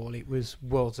with the ball, it was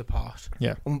worlds apart.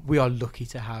 Yeah. And we are lucky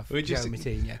to have We Joe just-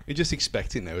 Martinho. You just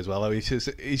expect it now as well. He's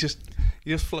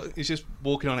just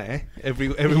walking on air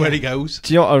everywhere he goes.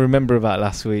 Do you know what I remember about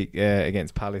last week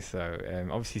against Palace, though?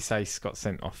 Obviously, Sace got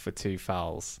sent off for 2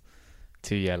 fouls,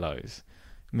 2 yellows.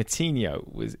 Martinho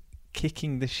was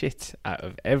kicking the shit out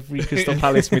of every Crystal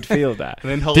Palace midfielder. And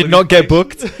then holding Did not his get face.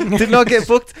 booked. Did not get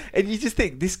booked. And you just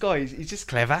think, this guy, he's just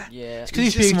clever. Yeah. Because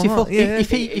he's just beautiful. smart, yeah.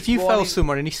 If you Why- foul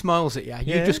someone and he smiles at you,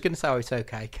 Yeah. you're just going to say, "Oh, it's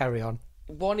okay, carry on."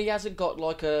 One, he hasn't got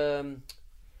like an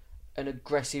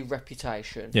aggressive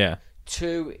reputation. Yeah,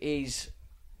 2, he's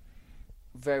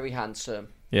very handsome.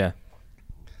 yeah.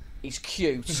 He's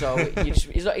cute, so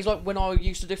he's like when I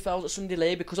used to do fouls at Sunday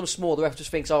League, because I'm small, the ref just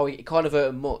thinks, oh, he can't have hurt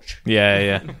him much,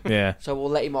 Yeah. so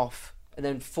we'll let him off. And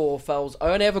then 4 fouls. I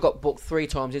only ever got booked 3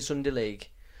 times in Sunday League.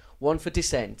 1 for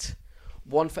dissent,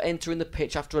 1 for entering the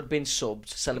pitch after I'd been subbed,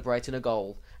 celebrating a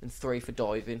goal, and 3 for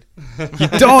diving. You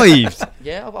dived.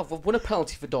 Yeah, I've won a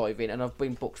penalty for diving, and I've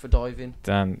been booked for diving.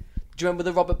 Dan. Do you remember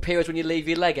the Robert Pires when you leave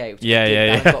your leg out? Yeah, I did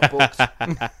yeah, that and got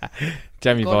booked.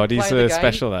 Jamie Gotta Vardy's play the game.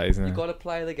 special, that, isn't You've it? got to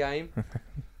play the game.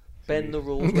 Bend the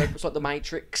rules. It's like the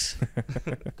Matrix.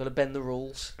 Got to bend the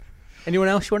rules. Anyone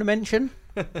else you want to mention?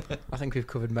 I think we've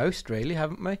covered most, really,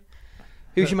 haven't we?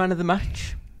 Who's your man of the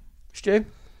match, Stu?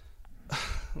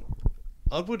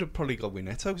 I would have probably gone with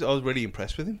Neto because I was really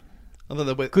impressed with him. I thought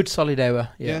that Good solid hour.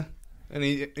 yeah. And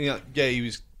he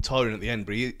was tiring at the end,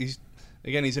 but he's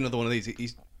another one of these.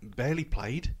 He's barely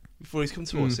played before he's come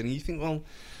to us, and you think, well,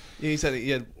 he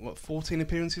had 14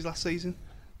 appearances last season,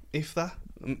 if that.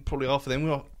 And probably half of them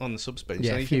were on the subs bench.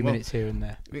 Yeah, So a you few think, well, minutes here and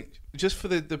there. I mean, just for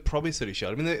the promise that he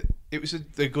showed. I mean, it was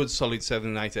a good, solid 7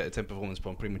 and 8 out of 10 performance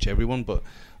from pretty much everyone. But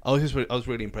I was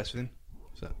really impressed with him.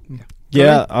 So yeah.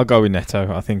 Yeah, I'll go with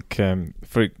Neto. I think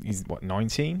he's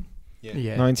 19?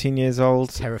 Yeah. 19 years old.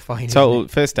 Terrifying. Total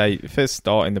first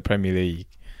start in the Premier League.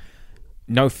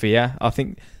 No fear. I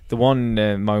think the one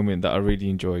moment that I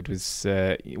really enjoyed was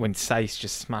when Sace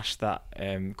just smashed that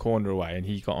corner away and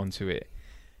he got onto it.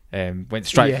 Went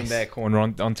straight from their corner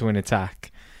onto an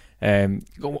attack.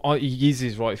 He used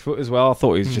his right foot as well. I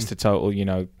thought it was just a total,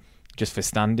 just for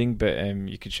standing, but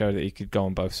you could show that he could go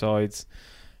on both sides.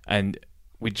 And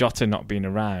with Jota not being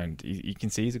around, you can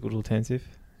see he's a good alternative,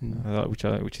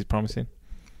 which is promising.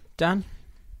 Dan?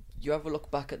 You have a look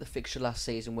back at the fixture last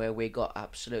season where we got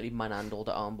absolutely manhandled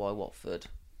at home by Watford.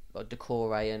 Like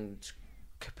Decore and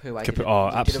Capoue did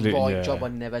absolutely, a right yeah. job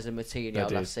on Neves and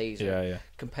Martinho last season. Yeah.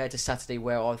 Compared to Saturday,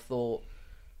 where I thought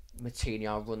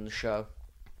Martinho run the show.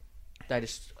 They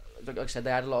just, like I said,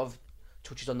 they had a lot of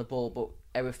touches on the ball, but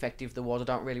how effective there was, I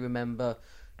don't really remember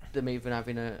them even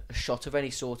having a shot of any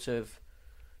sort of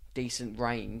decent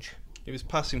range. It was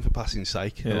passing for passing's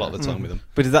sake a lot of the time with him.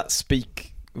 But does that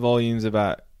speak volumes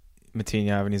about Martinho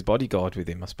having his bodyguard with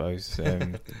him, I suppose,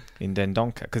 in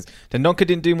Dendoncker? Because Dendoncker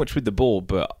didn't do much with the ball,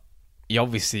 but he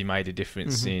obviously made a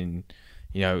difference in,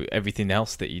 everything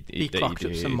else that he clocked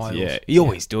up did. some miles. Yeah, he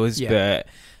always does, Yeah. but,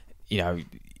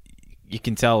 you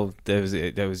can tell there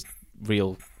was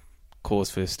real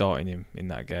cause for starting him in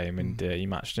that game, and he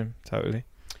matched him totally.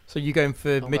 So you're going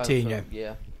for I'm going Martinho. for-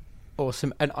 yeah.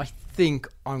 Awesome. And I think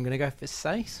I'm going to go for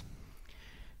Sace.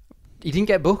 He didn't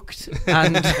get booked.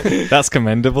 And That's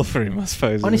commendable for him, I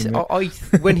suppose. honestly, isn't it? I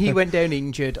when he went down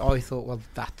injured, I thought, well,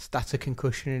 that's a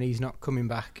concussion and he's not coming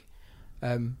back.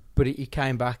 But he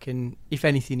came back, and if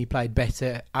anything, he played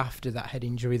better after that head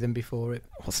injury than before it.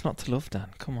 What's not to love, Dan?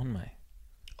 Come on, mate.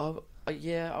 I've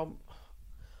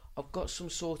got some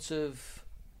sort of...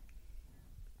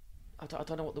 I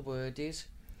don't know what the word is.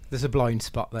 There's a blind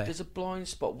spot there. There's a blind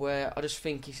spot where I just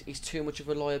think he's too much of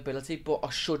a liability, but I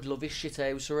should love his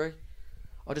shithousery.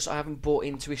 I haven't bought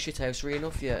into his shithousery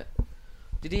enough yet.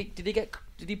 Did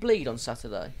he bleed on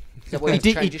Saturday? Is that why he had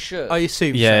to change his shirt? I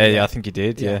assume Yeah, so. I think he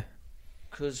did. Yeah.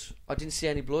 Because I didn't see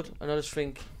any blood, and I just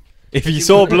think If you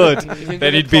saw blood,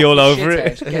 then he'd be all over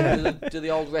it. Do the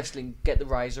old wrestling, get the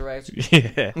razor out.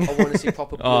 Yeah. I want to see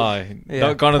proper blood. Oh, Yeah.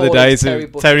 not gone are the Poor days Terry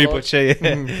of Butcher Terry blood. Butcher. Yeah.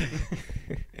 Mm.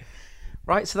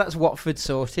 Right, so that's Watford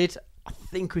sorted. I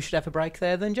think we should have a break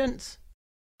there then, gents.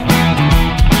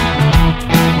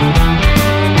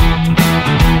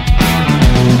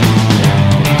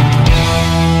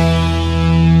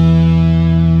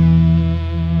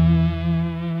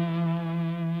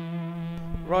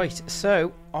 Right,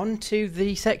 so on to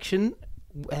the section.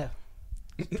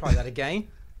 Try that again.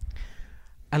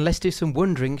 And let's do some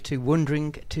wondering to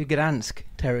Gdansk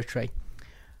territory.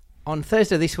 On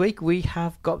Thursday this week, we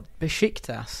have got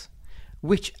Besiktas,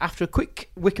 which, after a quick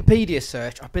Wikipedia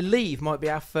search, I believe might be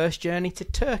our first journey to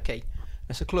Turkey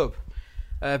as a club.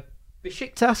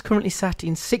 Besiktas currently sat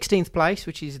in 16th place,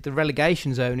 which is the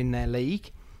relegation zone in their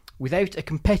league, without a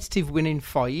competitive win in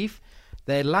 5.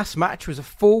 Their last match was a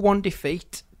 4-1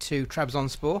 defeat to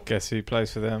Trabzonspor, Guess who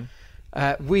plays for them?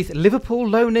 with Liverpool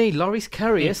loanee Loris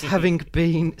Karius having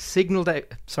been singled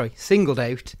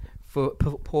out for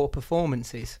poor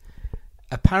performances.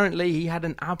 Apparently, he had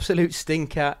an absolute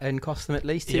stinker and cost them at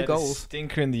least He 2 had a goals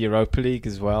stinker in the Europa League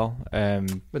as well.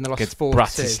 when they lost Against 4-2.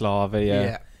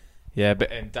 Bratislava, yeah.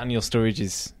 But Daniel Sturridge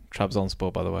is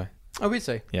Trabzonspor, by the way. Oh, is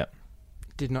he? Yeah.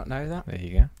 Did not know that. There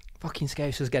you go. Fucking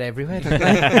Scousers get everywhere, don't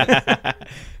they?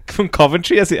 From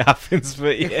Coventry, as it happens,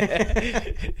 but yeah.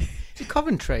 Is it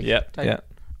Coventry? Yeah, Don't- yeah.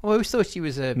 Oh, I always thought she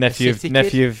was a Nephew City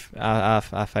kid. of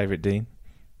our favourite Dean.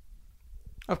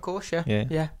 Of course, yeah. Yeah.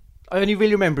 Yeah. I only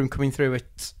really remember him coming through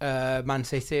at Man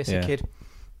City as a Yeah. kid.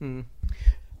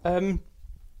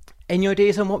 Any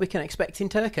ideas on what we can expect in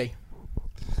Turkey?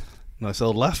 Nice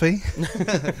old laughy.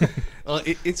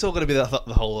 It's all going to be the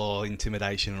whole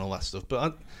intimidation and all that stuff.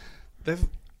 But the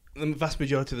vast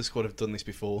majority of the squad have done this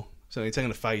before, so it's not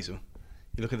going to phase them.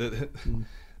 You look at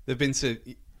they've been to.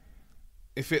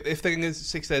 If they're going to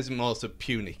 6,000 miles to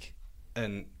Punic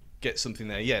and get something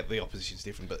there, yeah, the opposition's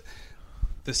different, but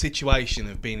the situation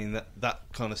of being in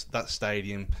that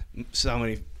stadium, so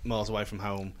many miles away from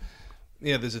home.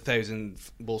 Yeah, there's 1,000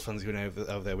 Wolves fans going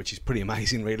over there, which is pretty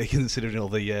amazing, really, considering all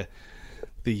the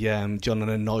John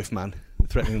and a knife man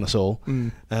threatening us all.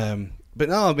 But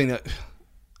no, I mean,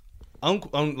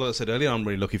 like I said earlier, I'm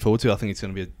really looking forward to it. I think it's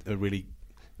going to be a really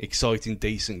exciting,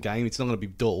 decent game. It's not going to be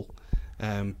dull,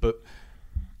 but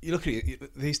you look at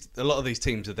it, a lot of these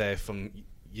teams are there from,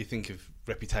 you think of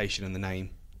reputation and the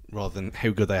name rather than how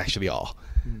good they actually are.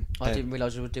 I didn't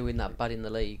realise we were doing that bad in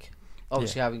the league.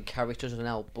 Obviously, having Carrick doesn't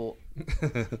help, but he's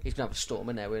going to have a storm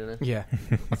in there, isn't he? Yeah.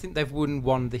 I think they've won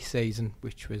 1 this season,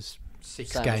 which was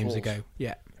 6 Same as games Wolves. ago.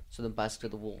 Yeah. So then basically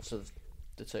the Wolves of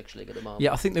the Turkish League at the moment.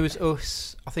 Yeah, I think there was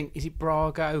us. I think, is it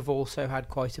Braga who've also had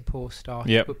quite a poor start?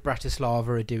 Yep. But Bratislava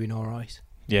are doing all right.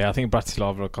 Yeah, I think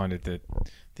Bratislava are kind of the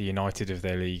United of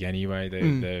their league anyway.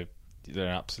 They're an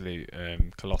absolute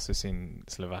colossus in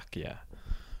Slovakia.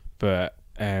 But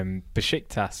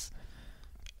Besiktas,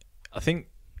 I think,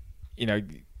 you know,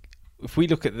 if we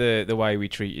look at the way we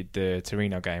treated the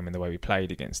Torino game and the way we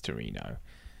played against Torino,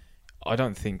 I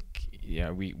don't think, you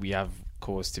know, we have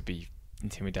cause to be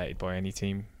intimidated by any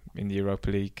team in the Europa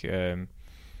League,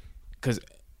 because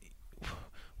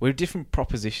we're a different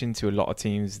proposition to a lot of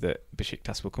teams that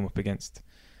Besiktas will come up against.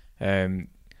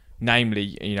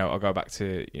 Namely, you know, I'll go back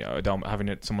to, you know,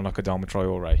 having someone like Adama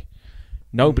Traore.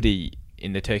 Nobody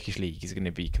in the Turkish league is going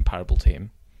to be comparable to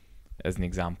him, as an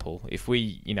example. If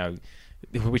we, you know,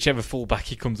 whichever fullback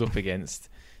he comes up against,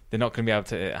 they're not going to be able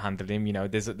to handle him. You know,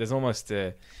 there's almost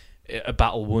a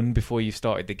battle won before you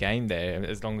started the game there.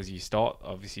 As long as you start,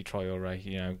 obviously Traore,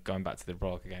 you know, going back to the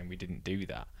Braga game, we didn't do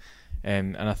that.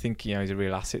 And I think, you know, he's a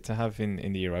real asset to have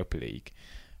in the Europa League.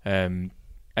 And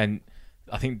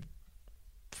I think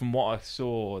from what I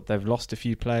saw, they've lost a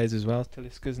few players as well.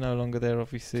 Talisca's no longer there,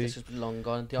 obviously. This has been long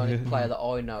gone. The only player that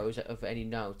I know is of any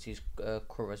note is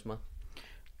Quaresma.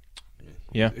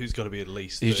 Yeah. Who's got to be at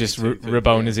least. He's just 32,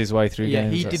 Rabona's his way through Yeah,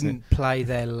 games. he that's didn't play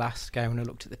their last game when I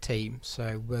looked at the team,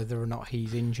 so whether or not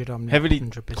he's injured, I'm not heavily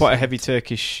 100%. quite a heavy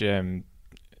Turkish kind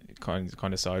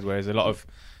of side. Whereas a lot of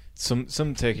some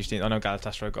Turkish teams, I know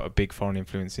Galatasaray got a big foreign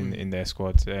influence in their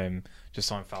squad. Just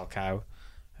signed Falcao,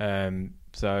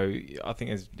 so I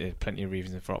think there's plenty of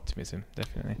reason for optimism.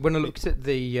 Definitely. When I looked at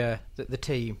the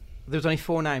team, there was only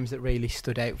 4 names that really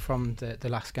stood out from the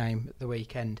last game at the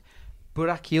weekend.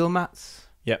 Burak Yilmaz.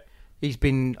 Yep. He's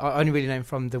been. I only really know him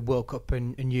from the World Cup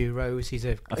and Euros. He's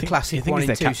a classic I 1 think in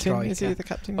he's their 2 striker. Is he the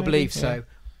captain? I believe so.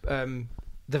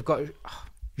 They've got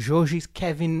Georges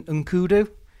Kevin Nkudu,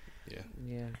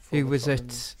 Yeah. who was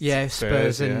at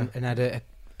Spurs and had a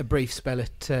brief spell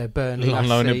at Burnley On last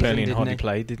loan season, at Burnley and didn't hardly he?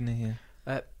 played, didn't he?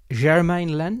 Yeah.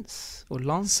 Jermaine Lens.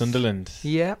 Sunderland.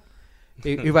 Yeah.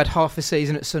 who had half a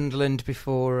season at Sunderland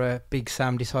before Big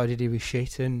Sam decided he was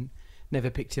shit and never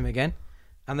picked him again.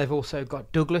 And they've also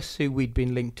got Douglas, who we'd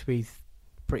been linked with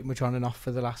pretty much on and off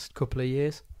for the last couple of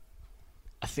years.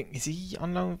 I think, is he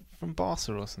on loan from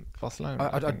Barca or something? Barcelona?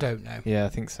 I think. don't know. Yeah, I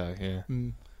think so, yeah.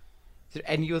 Is there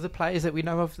any other players that we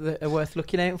know of that are worth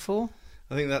looking out for?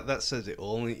 I think that says it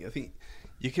all. I think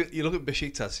you look at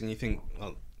Besiktas and you think,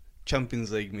 well,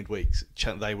 Champions League midweeks,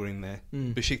 they were in there.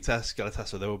 Besiktas,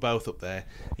 Galatasaray, they were both up there.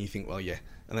 And you think, well, yeah.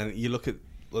 And then you look at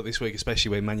this week, especially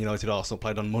when Man United Arsenal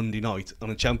played on Monday night on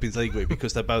a Champions League week,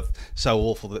 because they're both so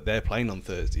awful that they're playing on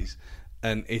Thursdays.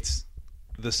 And it's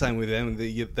the same with them.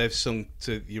 They've sunk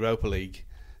to Europa League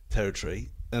territory,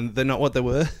 and they're not what they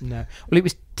were. No. Well, it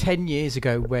was 10 years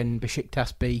ago when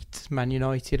Besiktas beat Man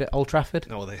United at Old Trafford.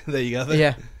 Oh, well, there you go.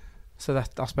 Yeah. So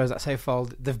I suppose that's how far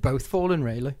they've both fallen,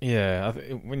 really. Yeah,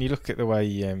 when you look at the way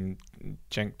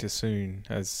Cenk Tosun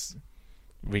has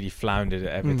really floundered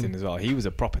at Everton as well, he was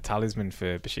a proper talisman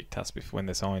for Besiktas before when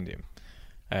they signed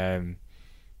him.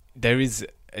 There is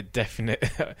a definite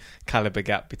calibre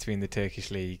gap between the Turkish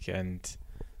league and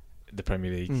the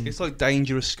Premier League. It's like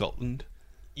dangerous Scotland.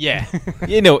 Yeah,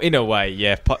 in a way,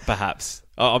 yeah, perhaps.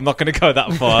 I'm not going to go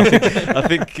that far. I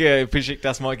think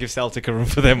Besiktas might give Celtic a run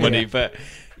for their money, but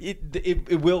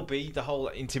it will be the whole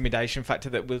intimidation factor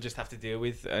that we'll just have to deal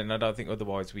with, and I don't think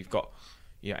otherwise we've got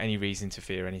any reason to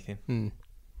fear anything.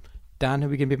 Dan, are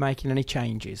we going to be making any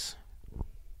changes?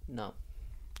 No.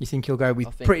 You think you'll go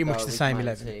with pretty much the same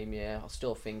 11? Team, yeah. I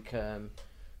still think the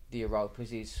Europa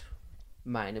is his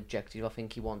main objective. I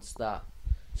think he wants that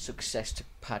success to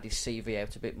pad his CV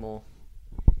out a bit more.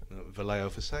 Vallejo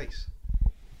for Sace.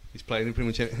 He's playing in pretty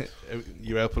much a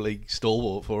Europa League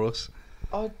stalwart for us.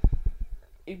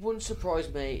 It wouldn't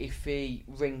surprise me if he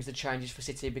rings the changes for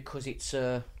City because it's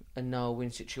a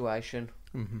no-win situation.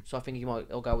 So I think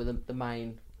he'll go with the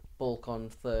main bulk on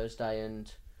Thursday and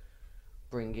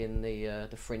bring in the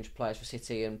fringe players for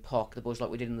City and park the bus like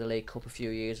we did in the League Cup a few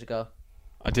years ago.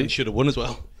 He should have won as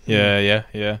well.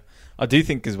 Yeah. I do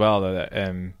think as well though,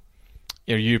 that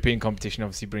European competition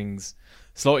obviously brings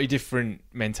slightly different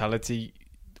mentality.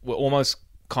 We're almost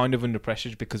kind of under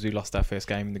pressure because we lost our first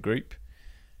game in the group.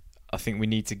 I think we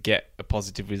need to get a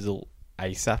positive result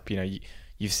ASAP.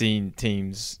 You've seen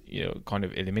teams, kind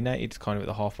of eliminated, kind of at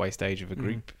the halfway stage of a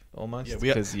group almost. Yeah,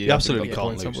 because we absolutely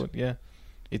can't lose. On board. Yeah,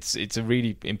 it's a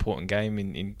really important game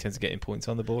in terms of getting points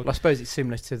on the board. Well, I suppose it's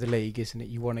similar to the league, isn't it?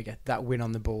 You want to get that win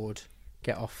on the board,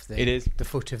 get off the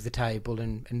foot of the table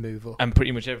and move up. And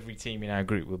pretty much every team in our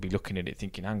group will be looking at it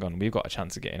thinking, hang on, we've got a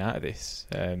chance of getting out of this.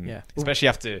 Especially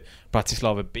after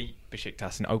Bratislava beat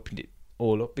Besiktas and opened it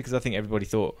all up, because I think everybody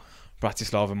thought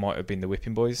Bratislava might have been the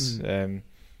whipping boys.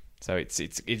 So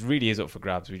it really is up for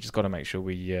grabs. We just got to make sure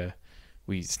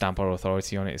we stamp our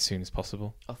authority on it as soon as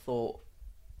possible. I thought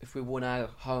if we won our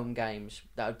home games,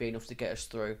 that would be enough to get us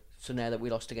through. So now that we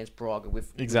lost against Braga, we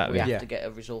have to get a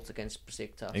result against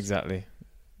Besiktas. Exactly.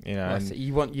 So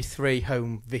you want your 3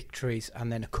 home victories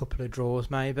and then a couple of draws,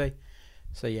 maybe.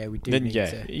 So we do need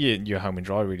to. You're home and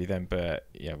dry really then. But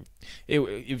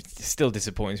it still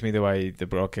disappoints me the way the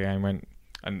Braga game went.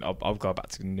 And I'll go back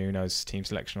to Nuno's team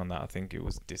selection on that. I think it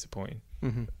was disappointing.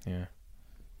 Yeah.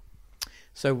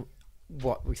 So,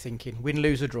 what we're thinking? Win,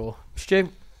 lose, or draw? Stu?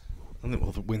 I think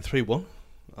we'll win 3-1.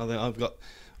 I think I've got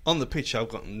on the pitch. I've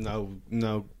got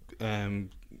no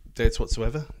dates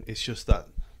whatsoever. It's just that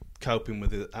coping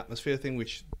with the atmosphere thing,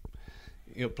 which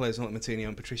players like Martino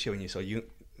and Patricio and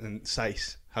and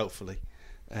Sace, hopefully.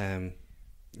 You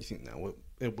think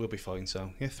we'll be fine. So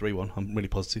 3-1. I'm really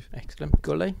positive. Excellent.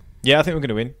 Gully? Yeah, I think we're going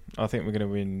to win. I think we're going to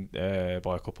win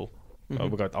by a couple. I'll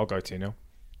go 2-0.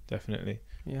 Definitely.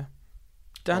 Yeah.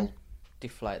 Dan? I'll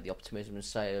deflate the optimism and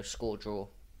say a score draw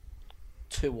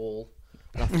 2-2,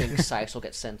 and I think Sace will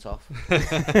get sent off.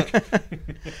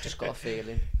 Just got a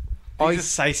feeling.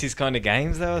 These are Sace's kind of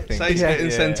games, though. I think Sace getting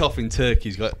sent off in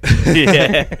Turkey's got.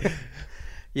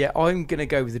 Yeah, I'm going to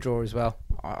go with the draw as well.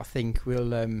 I think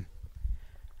we'll.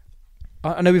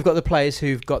 I know we've got the players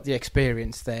who've got the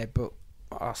experience there, but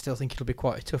I still think it'll be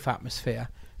quite a tough atmosphere.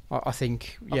 I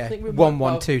think 1-1,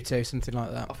 2-2, something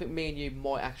like that. I think me and you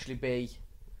might actually be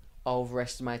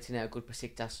overestimating how good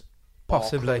Besiktas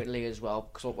possibly are currently as well,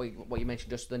 because what you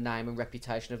mentioned, just the name and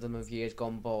reputation of them of years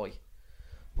gone by.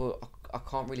 But I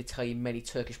can't really tell you many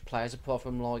Turkish players apart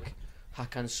from like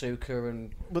Hakan Suka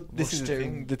and But this is the Mustu,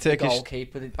 thing, the the Turkish-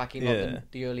 goalkeeper back in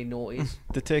like, the early noughties.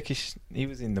 The Turkish, he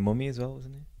was in The Mummy as well,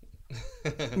 wasn't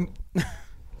he?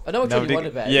 I know what you want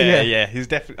about. Yeah. He's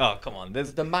definitely. Oh, come on.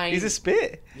 There's The main, He's a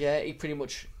spit. yeah, he pretty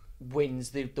much wins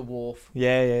the wharf.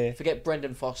 Yeah. Forget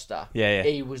Brendan Foster. Yeah.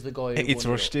 He was the guy. Who It's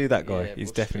won it. Rushdu, that guy. Yeah,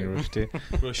 He's Rushdu. definitely Rushdu.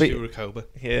 Rushdie Rakoba.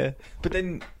 Yeah. But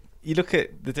then you look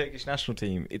at the Turkish national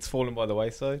team, it's fallen by the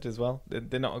wayside as well.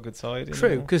 They're not a good side. True,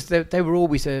 anymore. because they were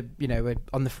always on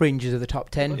the fringes of the top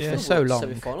 10 Yeah. for so long.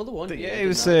 Semi-final, the one. But year, yeah, it didn't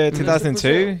was they?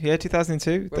 2002. Brazil, Yeah,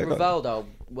 2002. Where They got- Rivaldo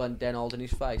went Den old in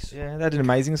his face. Yeah, they had an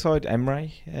amazing side.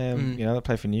 Emre, they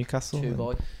played for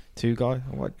Newcastle. Two guy.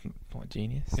 What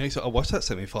genius. Yeah, so I watched that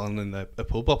semi-final in a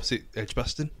pub opposite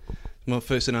Edgbaston. My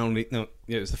first and only. No,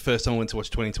 yeah, it was the first time I went to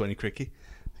watch 2020 cricket.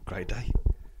 Great day.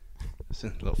 That's a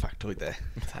little factoid there.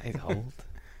 That is old.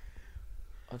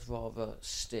 I'd rather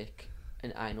stick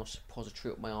an anal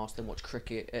suppository up my arse than watch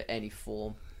cricket at any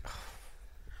form.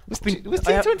 Was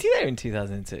I have- T20 there in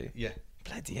 2002? Yeah,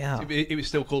 Bloody hell. it was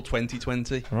still called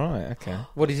 2020 Right, okay.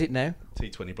 What is it now?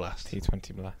 T20 Blast.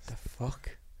 T20 Blast. The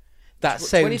fuck? That Tw-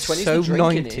 sounds 2020's so the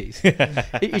drinking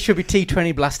 90s. It should be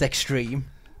T20 Blast Extreme.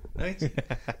 Right?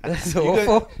 That's You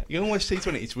awful. You go and watch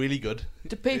T20. It's really good.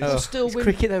 Do people Oh, still it's win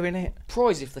cricket though, innit?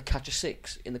 prize if they catch a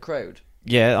six in the crowd?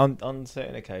 Yeah, on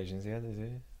certain occasions, yeah, they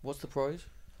do. What's the prize?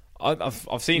 I've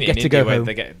seen You it get in to go India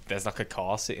where home. there's like a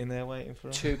car sitting there waiting for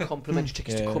them. 2 complimentary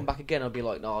tickets to Yeah. come back again. I'll be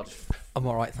like, no, I'll just I'm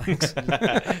alright, thanks.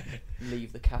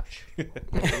 leave the catch.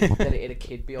 Let it hit a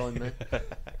kid behind me.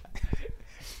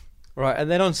 Right,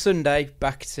 and then on Sunday,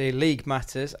 back to League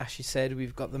Matters. As you said,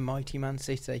 we've got the mighty Man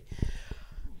City.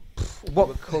 What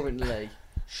We're currently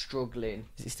struggling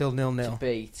is it still to 0-0?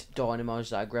 beat Dynamo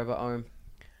Zagreb at home.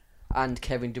 And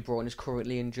Kevin De Bruyne is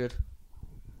currently injured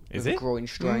Is with it? a groin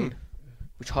strain,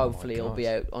 which hopefully he'll God. be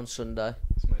out on Sunday.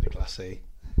 It's made of glass, eh?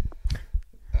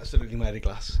 Absolutely made of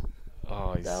glass.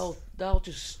 Oh, They'll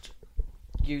just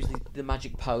use the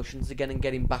magic potions again and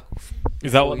get him back.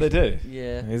 is that what they do?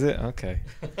 Yeah. Is it? Okay.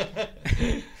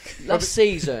 Last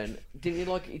season,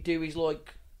 didn't he do his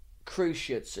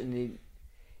cruciates, and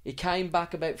he came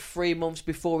back about 3 months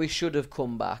before he should have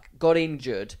come back, got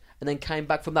injured, and then came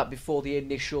back from that before the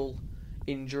initial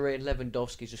injury. And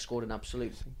Lewandowski's just scored an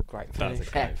absolute Great That's finish.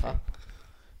 a great pepper.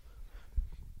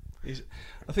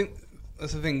 I think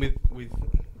that's the thing with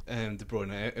De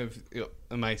Bruyne. If you got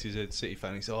a mate who's a City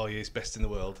fan, he says, "Oh, yeah, he's best in the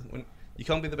world." When you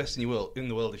can't be the best in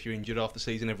the world if you're injured half the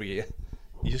season every year.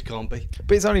 You just can't be.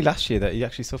 But it's only last year that he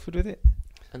actually suffered with it.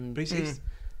 And But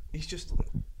he's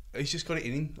just got it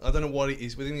in him. I don't know what it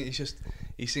is with him. It's just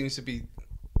he seems to be.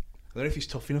 I don't know if he's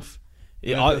tough enough.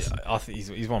 Yeah, I think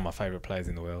he's one of my favourite players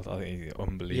in the world. I think he's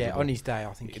unbelievable. Yeah, on his day,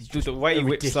 I think it's the way he a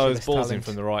whips ridiculous those balls in talent.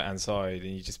 from the right hand side,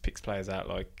 and he just picks players out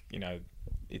like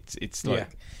it's like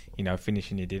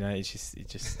finishing your dinner. It's just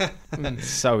it's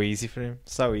so easy for him,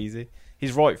 so easy.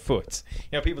 His right foot.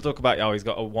 People talk about he's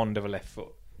got a wand of a left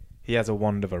foot. He has a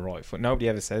wand of a right foot. Nobody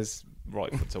ever says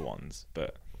right foot to wands,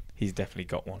 but he's definitely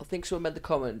got one. I think someone made the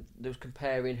comment that was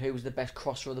comparing who was the best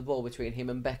crosser of the ball between him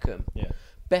and Beckham. Yeah.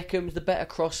 Beckham's the better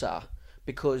crosser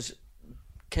because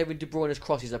Kevin De Bruyne's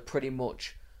crosses are pretty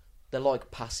much, they're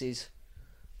like passes.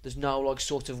 There's no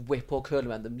sort of whip or curl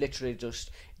around them. Literally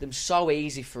just them so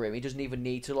easy for him. He doesn't even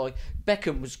need to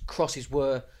Beckham's crosses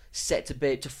were set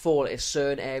to fall at a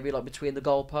certain area between the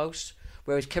goalposts,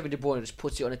 whereas Kevin De Bruyne just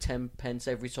puts it on a 10 pence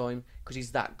every time because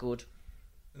he's that good.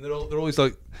 And they're always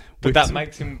like. But that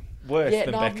makes him worse Yeah,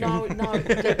 than no, Beckham. no.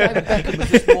 David Beckham was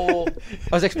just more.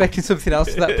 I was expecting something else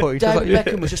at that point. I was David like,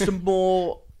 Beckham was just a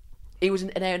more. He was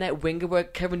an out-and-out winger where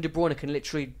Kevin De Bruyne can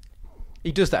literally.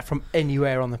 he does that from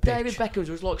anywhere on the pitch. David Beckham's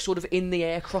was sort of in the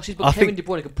air crosses, but I Kevin think-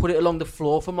 De Bruyne could put it along the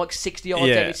floor from 60 yards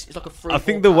Yeah. out. It's like a free I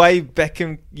think ball the pass. way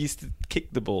Beckham used to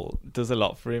kick the ball does a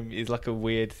lot for him. He's like a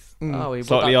weird. Oh, he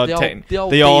Slightly well, odd the old, techn- the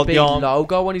old the old- BB the arm-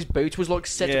 logo on his boot was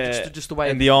set up just the way.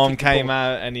 and he the arm kicked the came ball.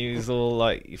 out, and he was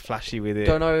all flashy with it.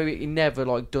 Don't know. He never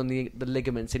done the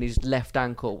ligaments in his left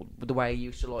ankle with the way he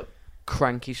used to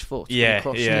crank his foot. when he Yeah,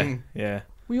 crossed yeah, it. yeah.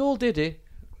 We all did it.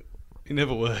 It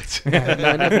never worked. No,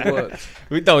 it never worked.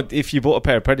 No, if you bought a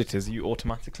pair of Predators, you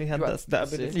automatically had that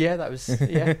That's ability. Yeah, that was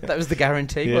the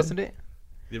guarantee, Yeah. wasn't it?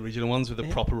 The original ones with the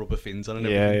Yeah. proper rubber fins on and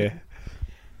Yeah, everything.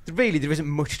 yeah. Really, there isn't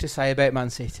much to say about Man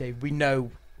City. We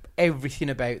know everything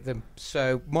about them.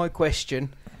 So my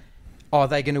question: are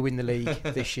they going to win the league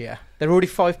this year? They're already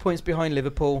 5 points behind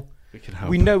Liverpool. We can hope.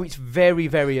 We know it's very,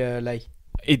 very early.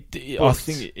 I But-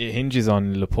 think it hinges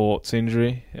on Laporte's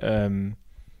injury.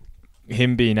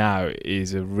 Him being out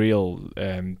is a real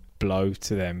blow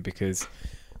to them because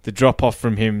the drop off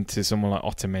from him to someone like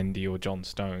Otamendi or John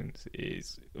Stones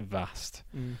is vast.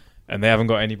 and they haven't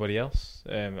got anybody else.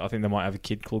 I think they might have a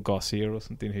kid called Garcia or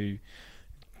something who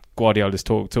Guardiola's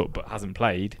talked up but hasn't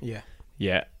played. Yeah.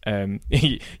 Yeah,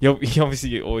 he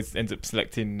obviously always ends up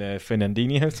selecting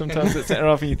Fernandinho sometimes at centre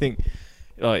half, and you think,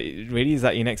 like, really, is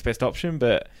that your next best option?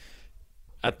 But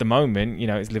at the moment,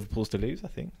 it's Liverpool's to lose. I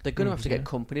think They're going to have to get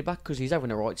Company back because he's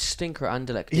having a right stinker at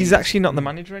Anderlecht. he's actually not the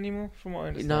manager anymore, from what I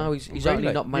understand. No, he's Really?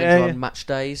 only not manager Yeah. on match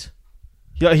days.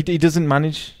 Yeah, he doesn't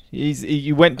manage.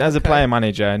 He went as a player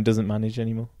manager and doesn't manage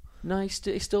anymore. No, he's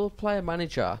still a player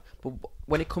manager, but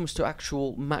when it comes to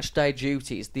actual match day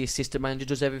duties, the assistant manager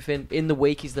does everything. In the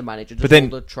week, he's the manager, does all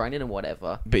the training and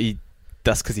whatever. But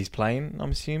that's because he's playing, I'm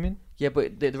assuming. Yeah,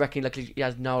 but they reckon like he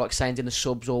has no sayings in the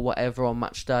subs or whatever on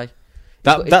match day.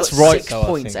 That's He's got right. 6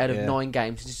 points out of 9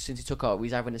 games since he took over.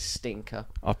 He's having a stinker.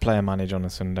 I play a manager on a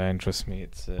Sunday, and trust me,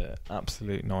 it's an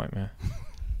absolute nightmare.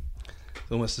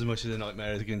 Almost as much as a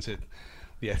nightmare as going to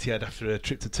the Etihad after a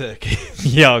trip to Turkey.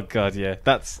 Yeah, oh God, yeah.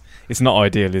 It's not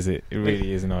ideal, is it? It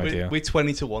really isn't ideal. We're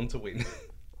 20-1 to win.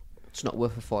 It's not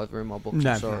worth a fiver in my books.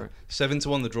 No. I'm sorry.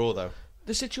 7-1 the draw though.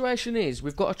 The situation is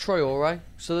we've got a Traore,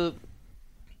 so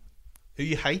Who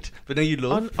you hate, but now you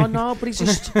love. I know, but he's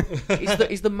just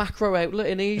he's the macro outlet,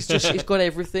 and he's got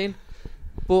everything.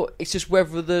 But it's just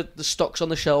whether the stock's on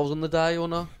the shelves on the day or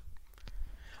not.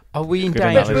 Are we in Good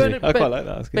danger? analogy. I quite like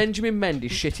that. That's good. Benjamin Mendy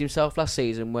shit himself last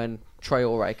season when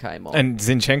Traore came on. And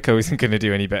Zinchenko isn't going to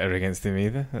do any better against him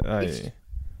either.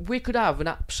 We could have an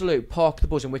absolute park the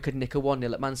buzz and we could nick a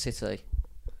 1-0 at Man City.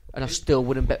 And I still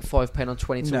wouldn't bet £5 on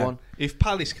 20-1. No. If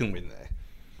Palace can win there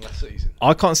last season,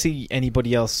 I can't see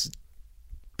anybody else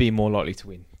being more likely to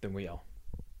win than we are.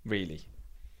 Really.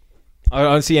 I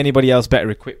don't see anybody else better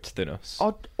equipped than us.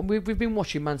 We've been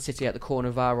watching Man City at the corner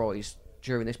of our eyes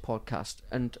during this podcast,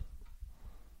 and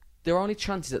their only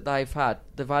chances that they've had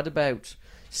about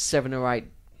 7 or 8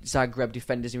 Zagreb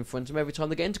defenders in front of them every time.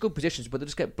 They get into good positions, but they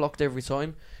just get blocked every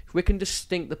time. If we can just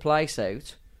stink the place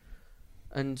out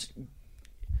and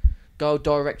go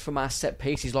direct from our set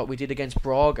pieces like we did against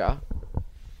Braga,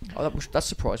 that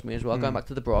surprised me as well. Going back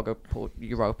to the Braga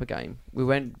Europa game, we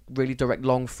went really direct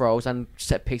long throws and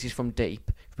set pieces from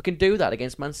deep. If we can do that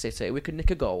against Man City, we can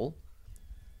nick a goal.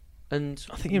 And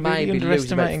I think you're maybe really lose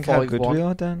about underestimating how good 5-1. we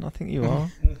are, Dan. I think you are.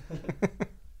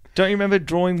 Don't you remember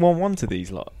drawing 1-1 to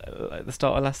these lot at the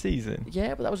start of last season?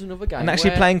 Yeah, but that was another game. And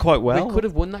actually where playing quite well. We could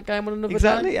have won that game on another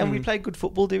Exactly, day. and we played good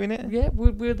football doing it. Yeah,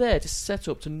 we were there to set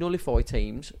up to nullify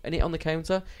teams and hit on the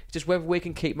counter. It's just whether we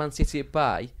can keep Man City at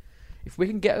bay. If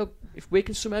we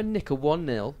can somehow nick a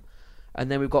 1-0,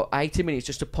 and then we've got 80 minutes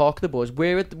just to park the buzz,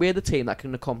 we're the team that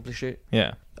can accomplish it.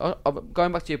 Yeah.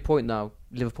 Going back to your point now,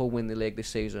 Liverpool win the league this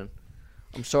season.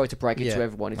 I'm sorry to break it to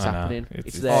everyone, it's I know. happening.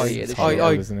 It's there. This I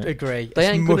year. isn't it? agree. They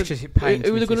as ain't much gonna, as it pains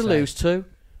who are me they going to say. lose to?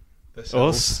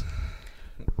 themselves.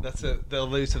 Us. They'll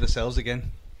lose to themselves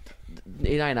again.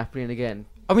 It ain't happening again.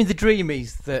 I mean, the dream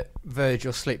is that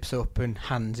Virgil slips up and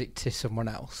hands it to someone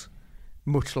else,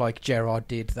 much like Gerrard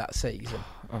did that season.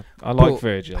 I like But-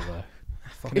 Virgil though.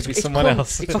 Fuck, It's- Maybe someone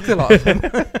else. fuck a lot of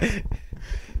them.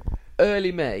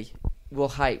 Early me will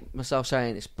hate myself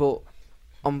saying this, but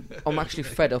I'm actually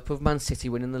fed up of Man City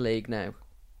winning the league now.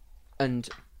 And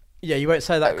Yeah, you won't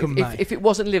say that come May. if it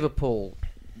wasn't Liverpool,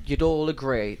 you'd all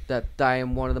agree that they are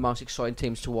one of the most exciting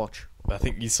teams to watch. I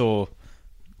think you saw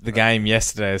the game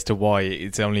yesterday as to why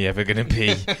it's only ever going to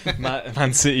be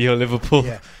Man City or Liverpool.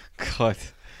 Yeah. God,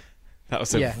 that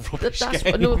was a Yeah. rubbish That's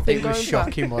game. another thing It was going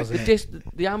shocking, back. wasn't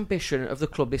it? The ambition of the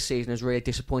club this season has really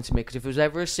disappointed me, because if there was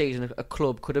ever a season a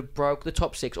club could have broke the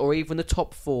top 6 or even the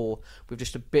top 4 with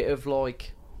just a bit of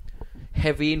like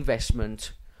heavy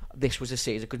investment, this was a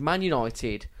season. Because Man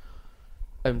United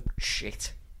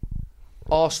shit.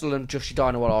 Arsenal and just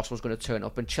don't know what Arsenal's going to turn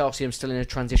up, and Chelsea I'm still in a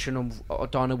transition, and I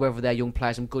don't know whether their young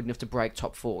players are good enough to break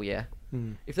top 4. Yeah,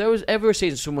 if there was ever a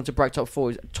season someone to break top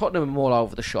 4, Tottenham are all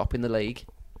over the shop in the league.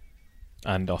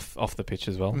 And off the pitch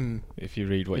as well, if you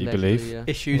read what you Allegedly, believe. yeah.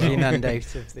 Issues in and out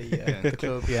of the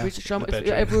club, yeah. If The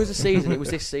bedroom. ever was a season, it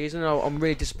was this season. I'm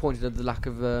really disappointed at the lack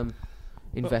of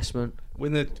investment.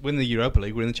 Win the Europa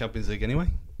League, we're in the Champions League anyway.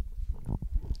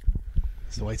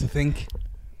 It's the way to think.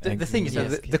 The thing is, though,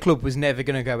 Yes. the club was never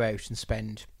going to go out and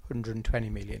spend 120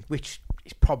 million, which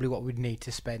is probably what we'd need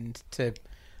to spend to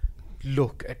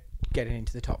look at getting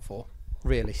into the top 4,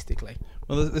 realistically.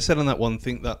 Well, they said on that one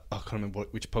thing that I can't remember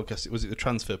which podcast it was. It the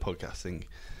transfer podcast thing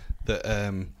that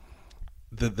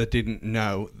that they didn't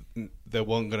know they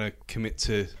weren't going to commit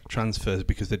to transfers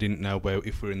because they didn't know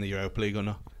if we're in the Europa League or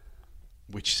not.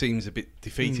 Which seems a bit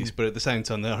defeatist, but at the same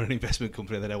time they are an investment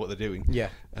company. They know what they're doing. Yeah.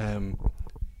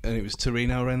 and it was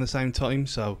Torino around the same time.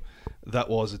 So that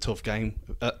was a tough game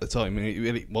at the time, and it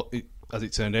really, as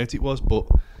it turned out, it was. But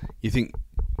you think,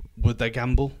 would they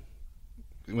gamble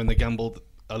when they gambled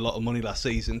a lot of money last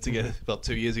season to get, well,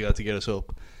 2 years ago to get us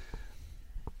up?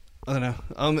 I don't know.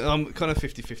 I'm kind of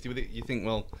 50-50 with it. You think,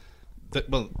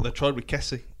 they tried with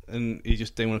Kessie and he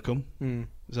just didn't want to come.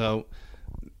 So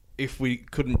if we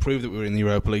couldn't prove that we were in the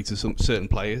Europa League to some certain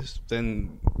players,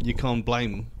 then you can't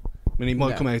blame them. I mean, it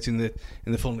might come out in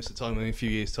the fullness of time in a few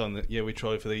years' time that we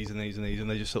tried for these and these and these, and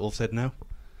they just sort of said no.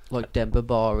 Like Demba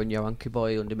Ba and Johan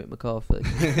Kiboy under Mick McCarthy.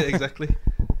 Exactly.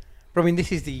 But I mean,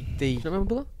 this is the Do you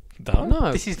remember that?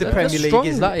 No. This is the That's Premier League, strong,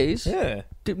 isn't that it? is. Yeah.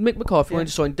 Mick McCarthy wanted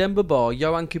to sign Demba Ba,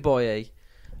 Johan Kiboy,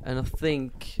 and I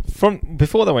think From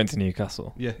before they went to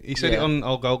Newcastle. Yeah, he said it on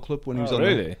Our Goal Club when he was on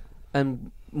really? there.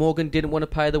 and Morgan didn't want to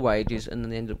pay the wages, and then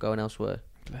they ended up going elsewhere.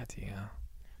 Bloody hell.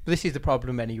 But this is the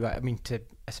problem anyway. I mean,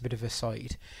 as a bit of a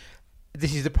side,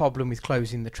 this is the problem with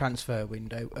closing the transfer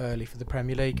window early for the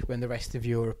Premier League when the rest of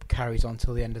Europe carries on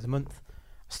till the end of the month.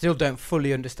 I still don't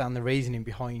fully understand the reasoning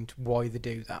behind why they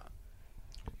do that.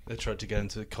 They tried to get him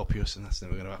to copy us, and that's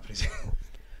never going to happen, is it?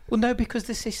 Well, no, because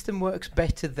the system works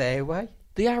better their way.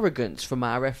 The arrogance from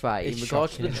RFA in It's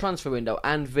regards shocking, to the transfer window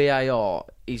and VAR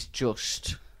is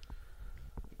just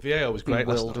VAR was great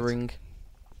bewildering.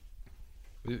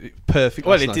 last night. Perfect.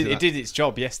 Well, last it night, did. didn't It did its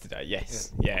job yesterday.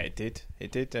 Yes, yeah, it did.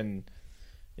 It did, and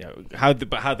how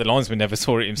the linesman never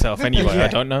saw it himself anyway. Yeah. I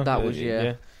don't know. That was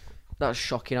That's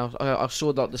shocking. I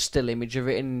saw the still image of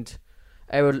it, and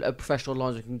a professional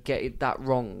linesman can get it that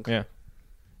wrong. Yeah.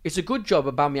 It's a good job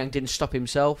Aubameyang didn't stop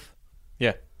himself.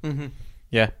 Yeah. Mm-hmm.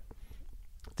 Yeah.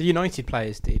 The United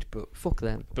players did, but Fuck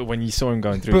them. But when you saw him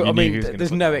going through, but you I knew he mean, was gonna there's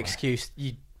put no that away. excuse.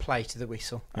 You play to the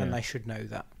whistle, and Yeah. they should know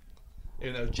that.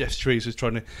 Even though Jeff Streets was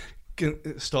trying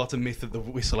to start a myth that the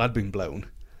whistle had been blown.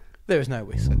 There was no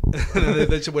whistle. They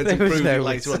just went to There was prove no it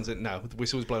later whistle. on and said, no, the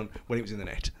whistle was blown when it was in the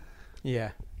net.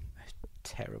 Yeah,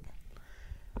 terrible.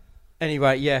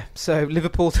 Anyway, yeah. So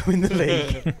Liverpool to win the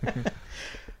league.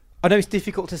 I know it's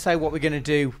difficult to say what we're going to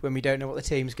do when we don't know what the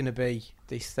team's going to be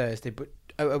this Thursday, but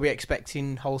are we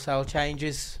expecting wholesale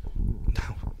changes?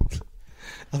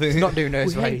 I think It's not doing us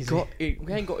We very ain't, easy.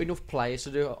 we ain't got enough players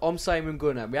to do it. I'm saying we're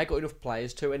gonna. We ain't got enough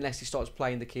players to unless he starts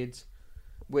playing the kids.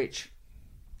 Which,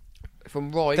 if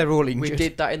I'm right, They're all we injured.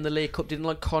 did that in the League Cup. Didn't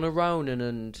like Conor Ronan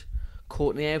and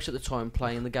Courtney House at the time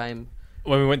playing the game.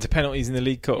 When we went to penalties in the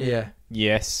League Cup. Yeah.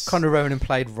 Yes. Conor Ronan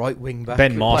played right wing back.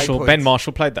 Ben Played Marshall. points. Ben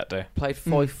Marshall played that day. Played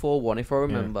 5-4-1 if I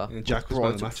remember. And Jack was Right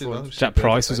man of the up match as well. front. Jack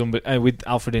Price was on with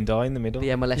Alfred Ndai in the middle. The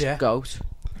MLS Yeah. goat.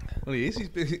 Well, he is. He's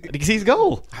been, Did you see his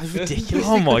goal? That was ridiculous.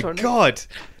 Oh my god!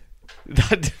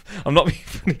 I'm not being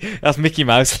funny. That's Mickey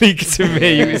Mouse League to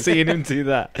me. You were seeing him do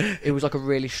that. It was like a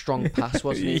really strong pass,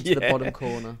 wasn't it, into the Yeah. bottom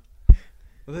corner.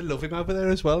 well, they love him over there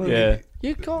as well. Yeah.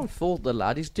 You can't fault the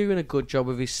lad. He's doing a good job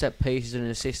with his set pieces and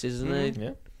assists, isn't he? Yeah.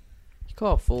 You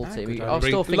can't fault Ah, him. good I idea.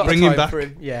 still A think lot of Bring him time back. for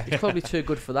him. Yeah, he's probably too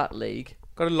good for that league.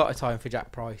 got a lot of time for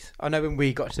Jack Price. I know when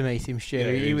we got to meet him, Stu,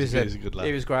 Yeah, he was a good lad.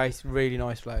 he was great, really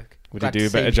nice bloke. Would Glad he do to a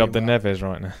see better him job doing than well. Neves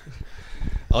right now?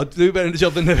 I'd do better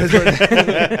job than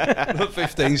Neves. Not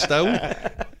 15 stone.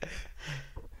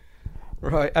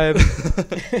 Right.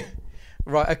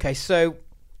 Right. Okay. So,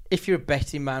 if you're a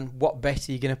betting man, what bet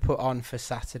are you going to put on for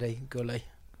Saturday, Gully?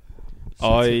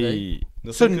 I.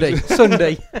 Sunday.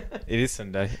 Sunday. It is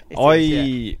Sunday. It I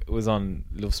is, was on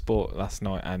Love Sport last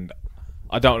night, and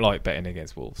I don't like betting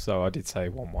against Wolves, so I did say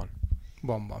 1-1.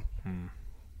 1-1. Hmm.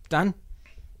 Dan.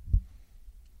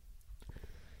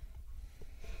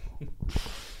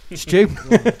 Stu.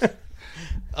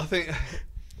 I think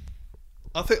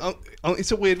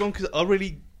it's a weird one because I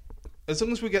really, as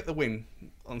long as we get the win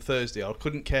on Thursday, I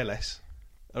couldn't care less.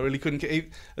 I really couldn't care.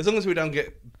 As long as we don't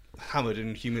get hammered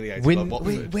and humiliated by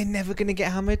Watford. We're never going to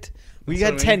get hammered. We That's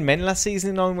had what I 10 men last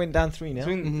season and went down 3-0. I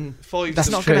mean, Mhm. five's That's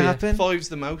the- not going to true, yeah. happen. Five's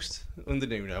the most under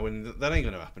Nuno, and that ain't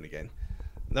going to happen again.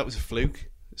 That was a fluke.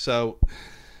 So,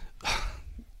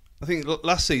 I think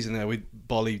last season there with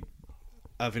Bolly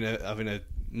having a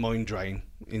mind drain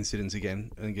incident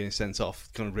again and getting sent off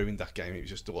kind of ruined that game. It was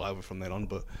just all over from then on.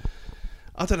 But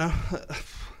I don't know.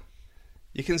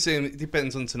 You can see it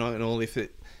depends on tonight and all. If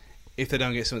they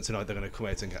don't get something tonight, they're going to come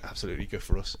out and get absolutely good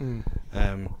for us. Mm.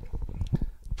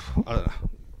 I don't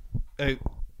know.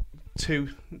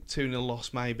 2-0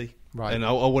 loss maybe. Right. And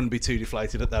I wouldn't be too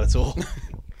deflated at that at all.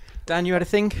 Dan, you had a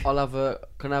think? I'll have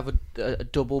a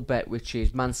double bet, which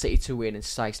is Man City to win and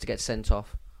Sace to get sent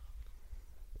off.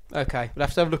 Okay, we'll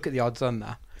have to have a look at the odds on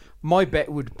that. My bet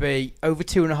would be over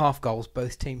 2.5 goals,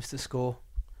 both teams to score.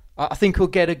 I think we'll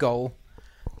get a goal.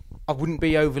 I wouldn't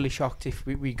be overly shocked if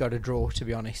we got a draw, to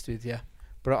be honest with you.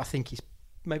 But I think it's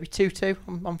maybe 2-2.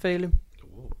 I'm feeling.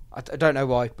 I don't know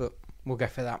why, but we'll go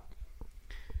for that.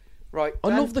 Right. I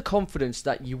Dan? love the confidence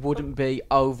that you wouldn't be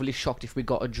overly shocked if we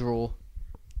got a draw.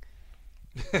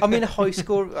 I mean, a high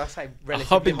score. I say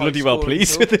relatively. I've been high bloody well scoring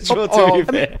pleased draw. with the draw, Oh,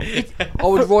 to be fair. I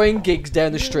would Ryan Giggs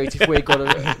down the street if we got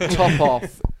a top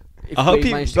off. If I hope we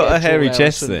you've managed to got get a hairy draw there on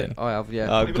chest Sunday. then. I have, yeah.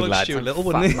 Oh, Maybe good like lad. Stuart Little, Fat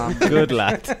wouldn't he? man. Good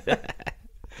lad.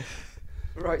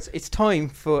 Right, so it's time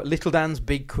for Little Dan's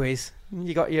big quiz.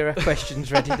 You got your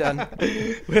questions ready, Dan?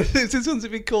 Since when's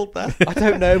it been called that? I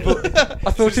don't know, but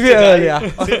I thought of it earlier.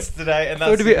 I Since today, and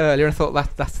thought of it earlier and I thought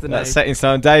that's the name. that's set in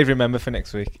stone. Dave, remember for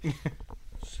next week.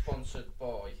 Sponsored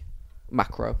by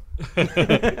Macro.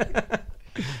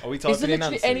 Are we Is there typing in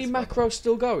literally answers? any Macro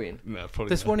still going? No, probably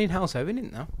There's not. one in Househaven,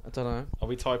 isn't there? I don't know. Are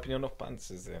we typing in up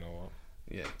answers then, or what?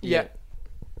 Yeah. Yeah.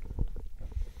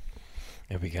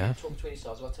 Here we go. Talk between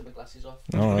yourselves, I'll take my glasses off.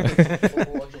 All right.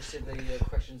 Otherwise you'll see the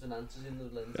questions and answers in the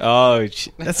lens. Oh,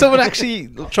 has someone actually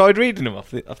tried reading them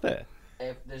off there?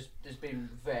 There's been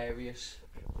various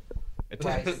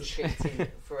ways of cheating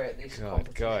throughout this God,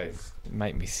 competition. guys,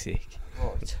 make me sick.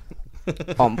 Right.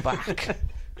 I'm back.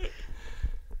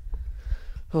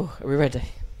 Oh, are we ready?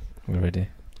 We're ready. I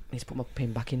need to put my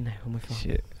pin back in now on my phone.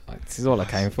 Shit, this is all I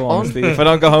came for. Honestly, if I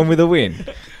don't go home with a win,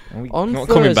 I'm On not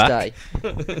coming back.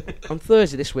 Thursday, on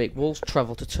Thursday this week, Wolves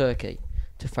travel to Turkey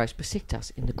to face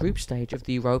Besiktas in the group stage of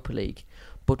the Europa League.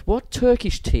 But what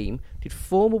Turkish team did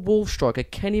former Wolves striker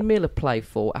Kenny Miller play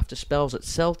for after spells at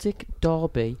Celtic,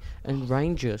 Derby, and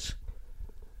Rangers?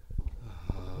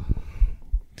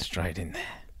 Straight in there.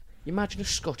 Imagine a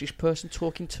Scottish person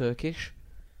talking Turkish.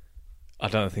 I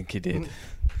don't think he did.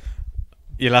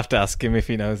 You'll have to ask him if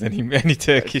he knows any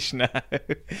Turkish now. I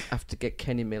Have to get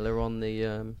Kenny Miller on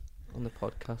the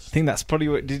podcast. think that's probably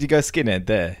what. Did you go skinhead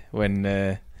there when?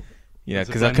 That's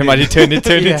Because I a can brand imagine new-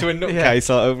 turned Yeah, into a nutcase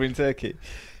over in Turkey.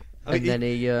 Oh, And then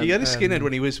he he had a skinhead um,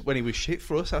 when he was shit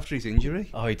for us after his injury.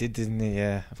 Oh, he did, didn't he?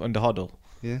 Yeah, under Hoddle.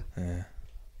 Yeah. Yeah.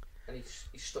 And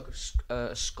he stuck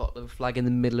a Scotland flag in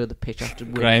the middle of the pitch after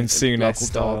winning Graham a Souness local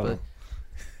style. derby.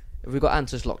 Have we got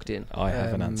answers locked in? I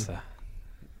have an Um, answer.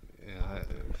 Yeah.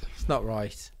 It's not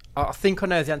right. I think I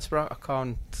know the answer, but I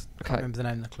can't Okay. remember the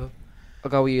name of the club.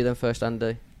 I'll go with you then first,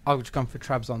 Andy. I've just gone for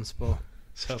Trabzonspor.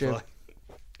 So Stu. have I.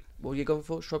 What are you going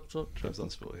for? Trabzonspor?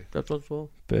 Trabzonspor, yeah. Trabzonspor?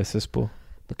 Bursaspor.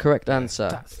 The correct answer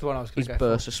That's the one I was going is to go for.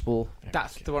 Bursaspor.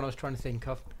 That's the one I was trying to think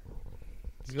of.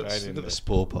 You got, Straight you in got the there.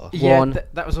 sport part. Yeah, One.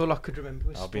 that was all I could remember.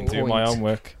 Was I've been sport. doing my Point.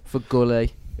 homework. For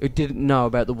Gully, who didn't know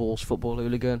about the Wolves football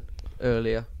hooligan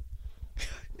earlier.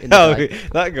 In the Oh, day.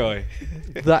 that guy.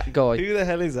 That guy. Who the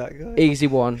hell is that guy? Easy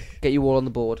one. Get you all on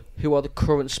the board. Who are the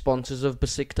current sponsors of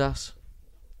Besiktas?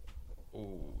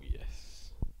 Oh yes.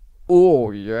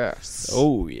 Oh, yes.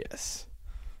 Oh yes.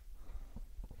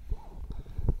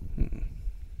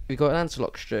 You got an answer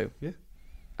lock, Stu? Yeah.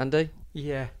 Andy?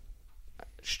 Yeah.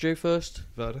 Stu first.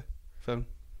 Vardy. Phone.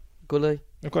 Gully?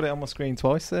 I've got it on my screen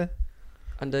twice there.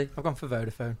 Andy? I've gone for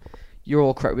Vodafone. You're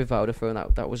all correct with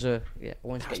Vodafone. That was a... Yeah, I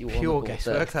wanted to get you all on the Pure board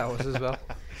guesswork there. that was as well.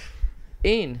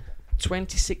 In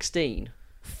 2016,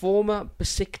 former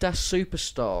Besiktas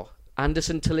superstar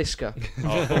Anderson Talisca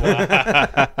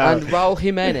and Raul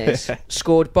Jimenez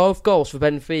scored both goals for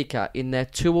Benfica in their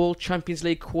 2-2 Champions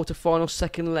League quarter-final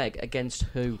second leg against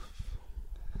who?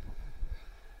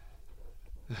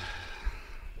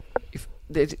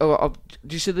 Did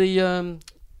you see the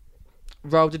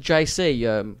Raul to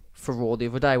JC for Raw the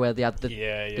other day where they had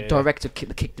the director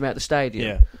kicked him out of the stadium?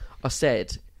 Yeah. I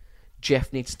said,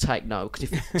 Jeff needs to take note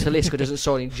because if Talisca doesn't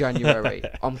sign in January,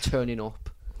 I'm turning up.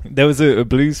 There was a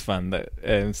Blues fan that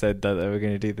said that they were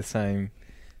going to do the same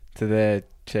to their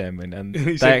chairman, and He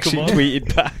they said, actually "Come on."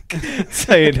 tweeted back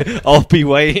saying, "I'll be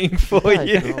waiting for Right,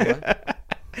 you." all right.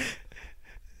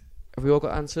 Have we all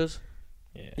got answers?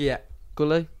 Yeah.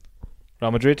 Gully? Real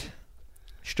Madrid.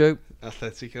 Stu?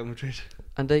 Atletico Madrid.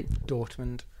 Andy?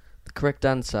 Dortmund. The correct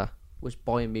answer was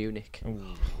Bayern Munich.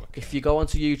 Ooh, If you go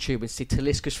onto YouTube and see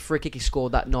Talisca's free kick he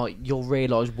scored that night, you'll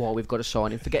realise why we've got to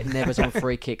sign him. Forget Neves on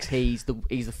free kicks. He's the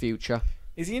future.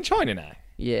 Is he in China now?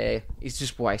 Yeah, he's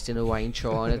just wasting away in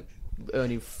China,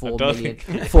 earning 4 don't million,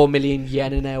 think- 4 million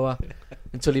yen an hour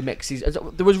until he makes his.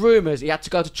 There was rumours he had to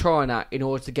go to China in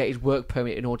order to get his work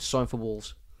permit in order to sign for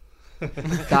Wolves.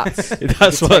 That's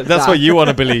That's what that. what you want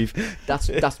to believe. That's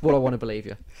what I want to believe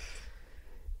you.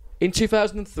 In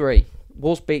 2003,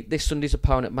 Wolves beat this Sunday's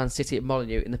opponent Man City at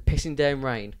Molineux in the pissing down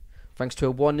rain, thanks to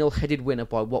a 1-0 headed winner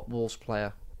by what Wolves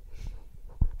player?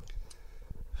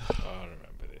 I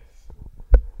remember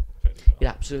this. He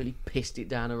absolutely pissed it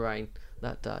down the rain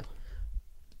that day.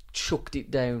 Chucked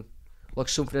it down like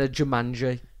something in a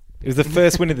Jumanji. It was the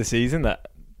first win of the season.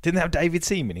 That didn't they have David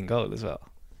Seaman in goal as well.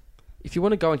 If you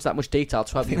want to go into that much detail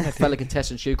to help you fellow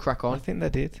contestants, you crack I on. think they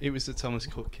did. It was the Thomas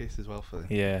Cook kiss as well for them.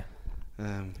 Yeah.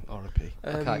 R.I.P.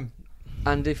 Okay.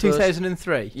 And if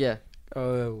 2003. yeah,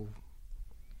 Oh,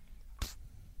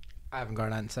 I haven't got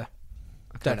an answer.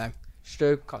 Don't know.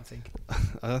 Stu, Can't think.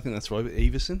 I don't think that's right, but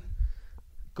Everson.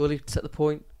 Gully, set the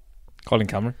point. Colin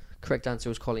Cameron. Correct answer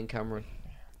was Colin Cameron.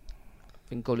 I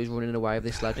think Gully's running away with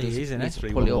this lad. He is, isn't he? Needs to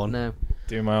pull it up 3-1-1. now.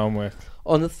 Doing my homework.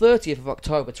 On the 30th of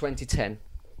October 2010,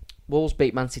 Wolves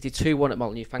beat Man City 2-1 at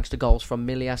Molineux thanks to goals from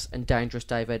Milias and dangerous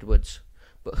Dave Edwards.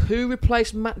 But who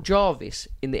replaced Matt Jarvis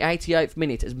in the 88th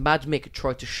minute as Mad Mick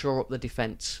tried to shore up the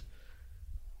defence?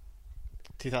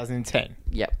 2010.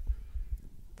 Yep.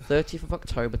 30th of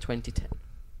October 2010.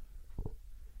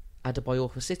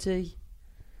 Adebayor for City,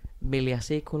 Milias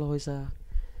equaliser,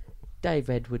 Dave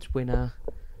Edwards winner,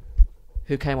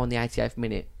 who came on the 88th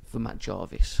minute for Matt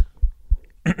Jarvis.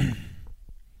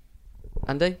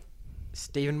 Andy?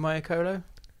 Stephen Mayakolo.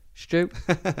 Stu?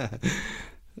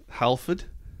 Halford.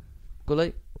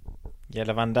 Gully?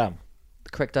 Yella Van Dam. The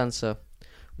correct answer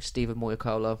was Stephen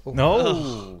Moyakolo.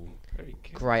 No. Very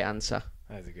good. Great answer.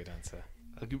 That was a good answer.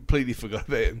 I completely forgot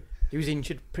about him. He was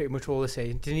injured pretty much all the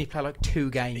season. Didn't he play like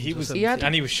 2 games? He or was, something? had-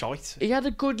 and he was shite. He had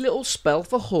a good little spell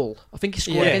for Hull. I think he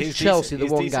scored Yeah, against he's Chelsea decent- the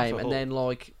he's one decent game, for and Hull. then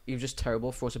like he was just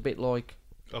terrible for us. A bit like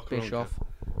Okaronka. Bischoff.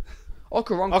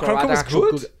 Okaronko Okaronko was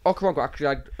good. Okaronko actually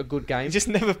had a good He game. just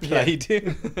never played.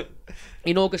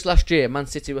 In August last year, Man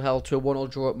City were held to a 1-1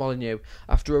 draw at Molineux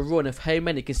after a run of how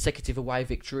many consecutive away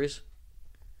victories?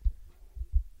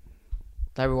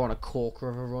 They were on a corker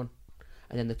of a run,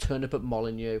 and then they turned up at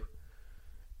Molineux,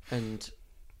 and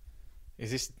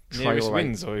Is this Try nearest your right.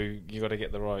 wins, or you got to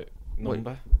get the right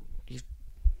number?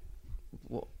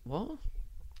 what?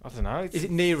 I don't know. Is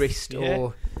it nearest Yeah.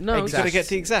 or No, You got to exact? get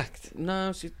the exact. no.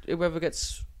 It's whoever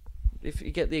gets, if you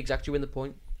get the exact, you win the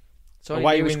point. So only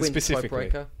Away nearest wins win, specifically?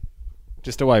 tiebreaker.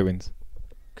 Just away wins.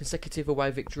 Consecutive away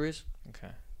victories.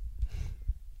 Okay.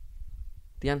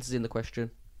 The answer's in the question.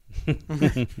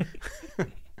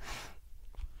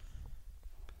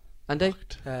 Andy,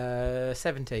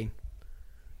 17?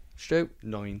 Stu,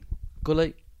 9.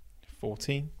 Gully.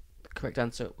 14. The correct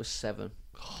answer was 7.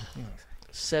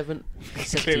 7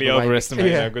 consecutive Clearly away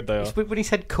overestimating Yeah. how good they are. When he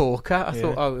said corker, I Yeah.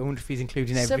 thought, oh, I wonder if he's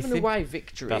including victories. everything. 7 away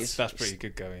victories. That's pretty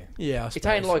good going. Yeah, I It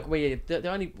suppose. ain't like they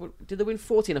only did they win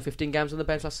 14 or 15 games on the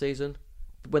bench last season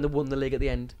when they won the league at the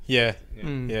end. Yeah.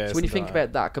 Mm. Yeah. So when you something think like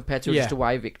about that compared to Yeah. just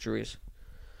away victories,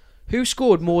 who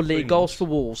scored more league 3 goals months. for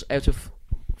Wolves out of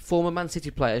former Man City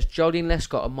players Jolene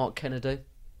Lescott and Mark Kennedy?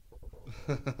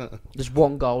 There's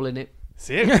 1 goal in it. that.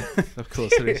 Serious? Of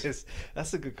course there is.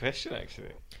 That's a good question,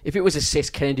 actually. If it was assists,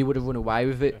 Kennedy would have run away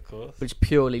with it. Of course. But it's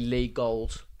purely league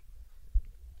goals.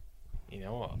 You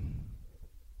know what?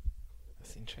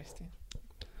 That's interesting.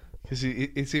 Because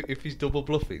if he's double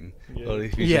bluffing, Yeah. or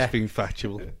if he's Yeah. just being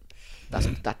factual.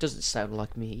 That doesn't sound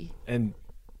like me. And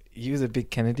you was a big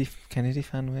Kennedy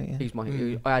fan, weren't you? He's my.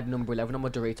 Mm. I had number 11 on my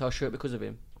Doritos shirt because of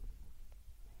him.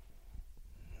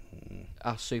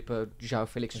 Our super João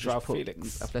Felix João just put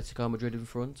Felix. Atletico Madrid in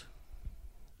front.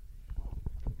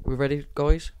 We ready,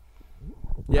 guys?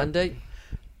 Yeah. Andy,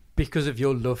 Because of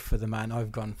your love for the man,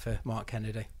 I've gone for Mark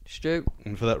Kennedy. Stu,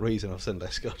 And for that reason, I've sent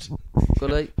Lescott.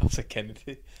 Gully. That's a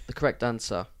Kennedy. The correct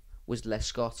answer was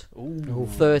Lescott. Ooh.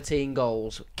 13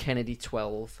 goals, Kennedy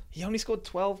 12. He only scored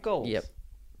 12 goals. Yep.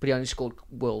 But he only scored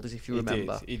worldies, if you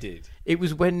remember. He did. It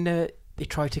was when they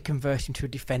tried to convert him to a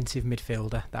defensive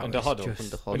midfielder. That Under was Hoddle. just,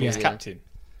 Under When Hoddle, he was yeah. captain.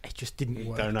 it just didn't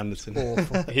work. Darren Anderson.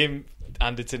 Awful. Him,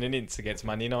 Anderton and Ince against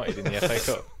Man United in the FA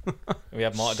Cup. We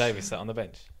had Mark Davis sat on the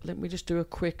bench. Let me just do a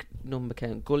quick number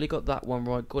count. Gully got that one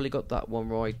right. Gully got that one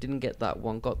right. Didn't get that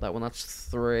one. Got that one. That's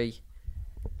 3.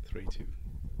 3-2.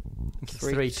 It's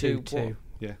 3, 2, 3-2-2.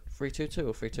 3-2-2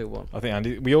 or 3-2-1? I think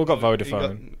Andy. We all got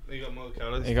Vodafone. He got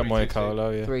Moyakolo. He got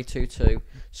Moyakolo, yeah. 3-2-2.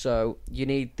 So you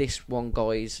need this one,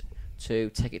 guys, to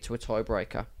take it to a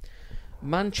tiebreaker.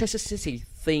 Manchester City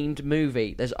themed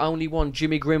movie. There's only one.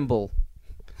 Jimmy Grimble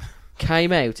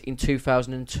came out in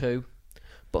 2002,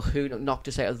 but who knocked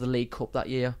us out of the League Cup that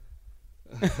year?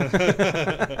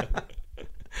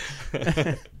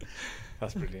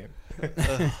 That's brilliant.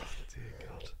 Dear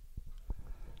God.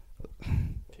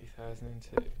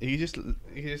 2002. You just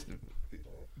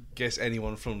guess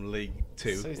anyone from League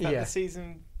 2. So is that Yeah. the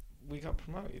season we got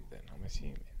promoted then, I'm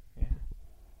assuming? Yeah.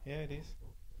 Yeah, it is.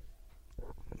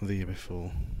 The year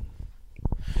before.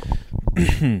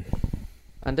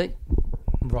 Andy?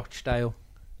 Rochdale.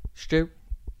 Stu?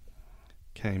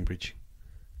 Cambridge.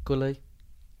 Gully?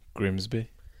 Grimsby.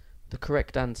 The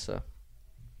correct answer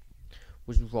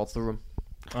was Rotherham.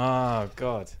 Oh,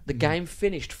 God. The game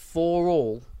finished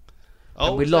 4-4,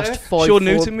 And we lost 5-4. Sean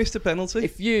Newton missed a penalty.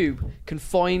 If you can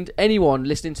find anyone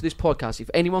listening to this podcast, if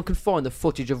anyone can find the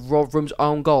footage of Rotherham's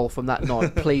own goal from that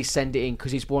night, please send it in,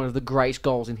 because it's one of the greatest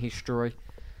goals in history.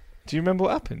 Do you remember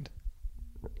what happened?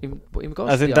 In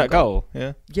regards As to in the that own goal? goal?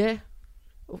 Yeah. Yeah.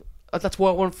 That's why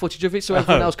I want footage of it, so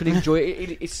everyone else can enjoy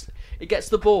it. It gets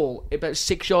the ball about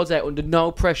 6 yards out under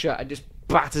no pressure and just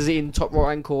batters it in top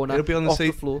right hand corner. It'll be on off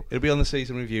the floor. It'll be on the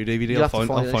season review DVD. You'll I'll have to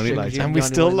find it stream, later. you're And the we only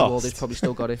still one in the world lost. who's probably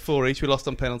still got it. 4 each. We lost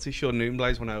on penalty. Sean Newton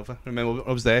blazed one over. Remember,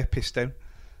 I was there, pissed down.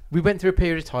 We went through a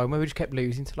period of time where we just kept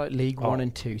losing to like League 1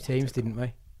 and 2 teams, didn't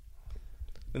we?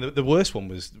 And the worst one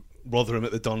was Rotherham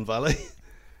at the Don Valley.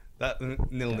 That 0-0.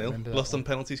 remember that Lost one. on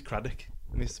penalties. Craddock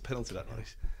missed the penalty that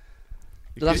night.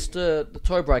 The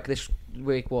tiebreaker this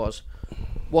week was,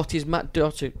 what is Matt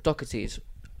Doherty's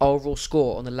overall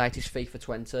score on the latest FIFA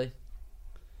 20?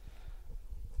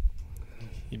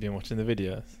 You've been watching the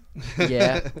videos.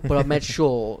 Yeah, but I made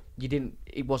sure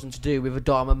it wasn't to do with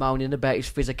Adama moaning about his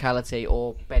physicality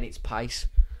or Bennett's pace.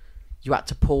 You had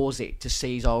to pause it to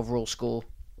see his overall score.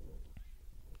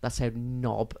 That's how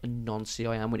knob and noncy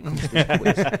I am when it comes to this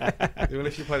quiz. Well,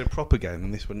 if you played a proper game,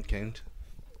 then this wouldn't count.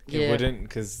 It Yeah. wouldn't,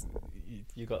 because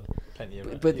you got plenty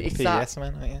of But it's PS, that-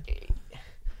 man, aren't you?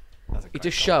 That's a It great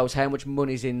just goal. shows how much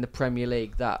money's in the Premier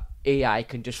League that EA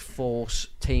can just force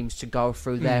teams to go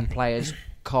through their players'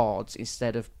 cards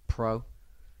instead of pro.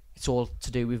 It's all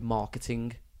to do with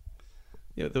marketing.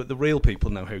 Yeah, the real people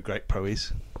know how great Pro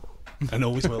is, and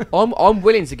always will. I'm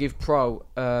willing to give pro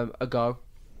a go.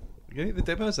 Yeah, the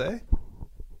demo's there.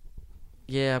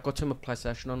 Yeah, I've got to my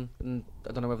PlayStation on, and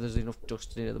I don't know whether there's enough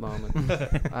dust in it at the moment.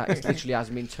 It literally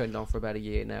hasn't been turned on for about a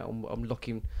year now. I'm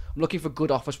looking for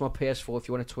good offers for my PS4 if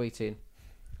you want to tweet in.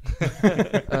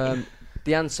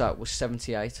 The answer was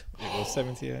 78. It was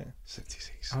 78.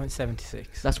 76. I went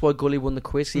 76. That's why Gully won the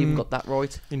quiz. He even got that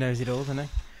right. He knows it all, doesn't he?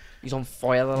 He's on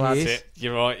fire, the He lad. is. That's it.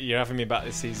 You're right. You're having me back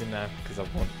this season now because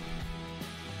I've won.